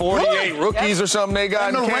looked 48 rookies or something they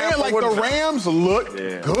got. And the Rams looked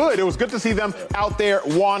good. It was good to see them out there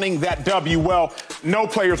wanting that W. Well, no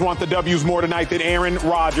players want the W's more tonight than Aaron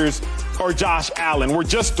Rodgers or Josh Allen. We're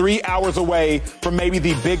just 3 hours away from maybe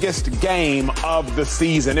the biggest game of the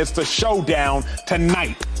season. It's the showdown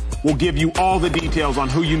tonight. We'll give you all the details on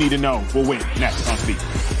who you need to know will win next on Speed.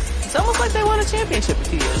 It's almost like they won a championship a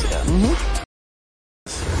few years ago.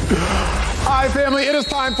 All right, family, it is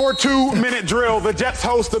time for a 2-minute drill. The Jets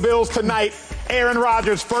host the Bills tonight. Aaron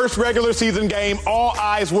Rodgers' first regular season game. All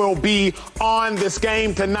eyes will be on this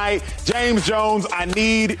game tonight. James Jones, I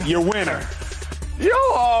need your winner. You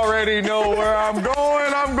already know where I'm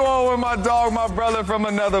going. I'm going with my dog, my brother from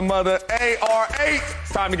another mother, AR8.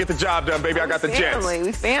 It's time to get the job done, baby. I got the Jets.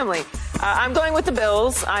 We family. I'm going with the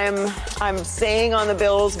Bills. I'm staying on the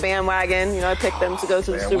Bills bandwagon. You know, I picked them to go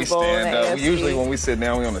to the Super Bowl. Stand up. Usually when we sit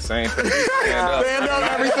down, we on the same page. Stand up.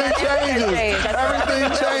 Everything changes.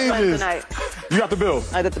 Everything changes. You got the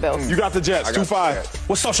Bills. I got the Bills. You got the Jets. 2-5.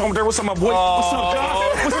 What's up, Sean? What's up, my boy? What's up, John?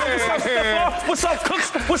 What's up, What's up,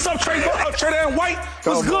 Cooks? What's up, Trey White?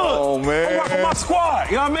 What's good? On, man. I'm rocking my squad.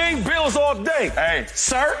 You know what I mean? Bills all day. Hey,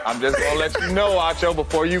 sir. I'm just gonna let you know, Acho,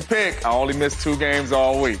 before you pick, I only missed 2 games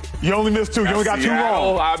all week. You only missed 2. You only got 2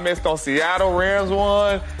 wrong. I missed on Seattle, Rams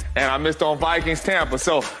 1. And I missed on Vikings, Tampa.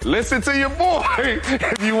 So listen to your boy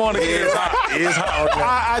if you want to get his hot.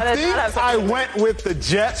 I think I went with the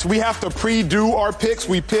Jets. We have to pre-do our picks.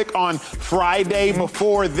 We pick on Friday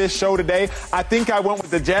before this show today. I think I went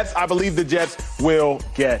with the Jets. I believe the Jets will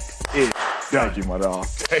get it. Thank you, my dog.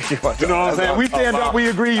 Thank you, my dog. You know what I'm saying? We stand up, we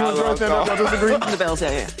agree. You enjoy stand up, y'all disagree? The Bills,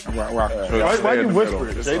 yeah. Why you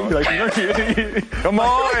whispering? Come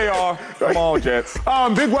on, AR. Come on, Jets.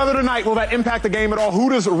 Big weather tonight. Will that impact the game at all? Who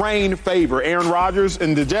does rain favor? Aaron Rodgers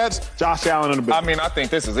and the Jets, Josh Allen and the Bills? I mean, I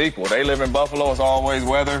think this is equal. They live in Buffalo. It's always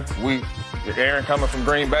weather. Aaron coming from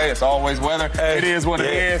Green Bay, it's always weather. Hey, it is what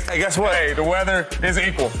it is. Hey, guess what? Hey, the weather is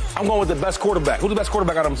equal. I'm going with the best quarterback. Who's the best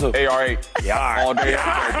quarterback out of them two? AR8. Yeah, all right. All day, every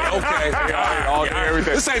day. Okay. AR8, all day,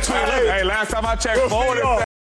 everything. This ain't 2011. Hey, last time I checked,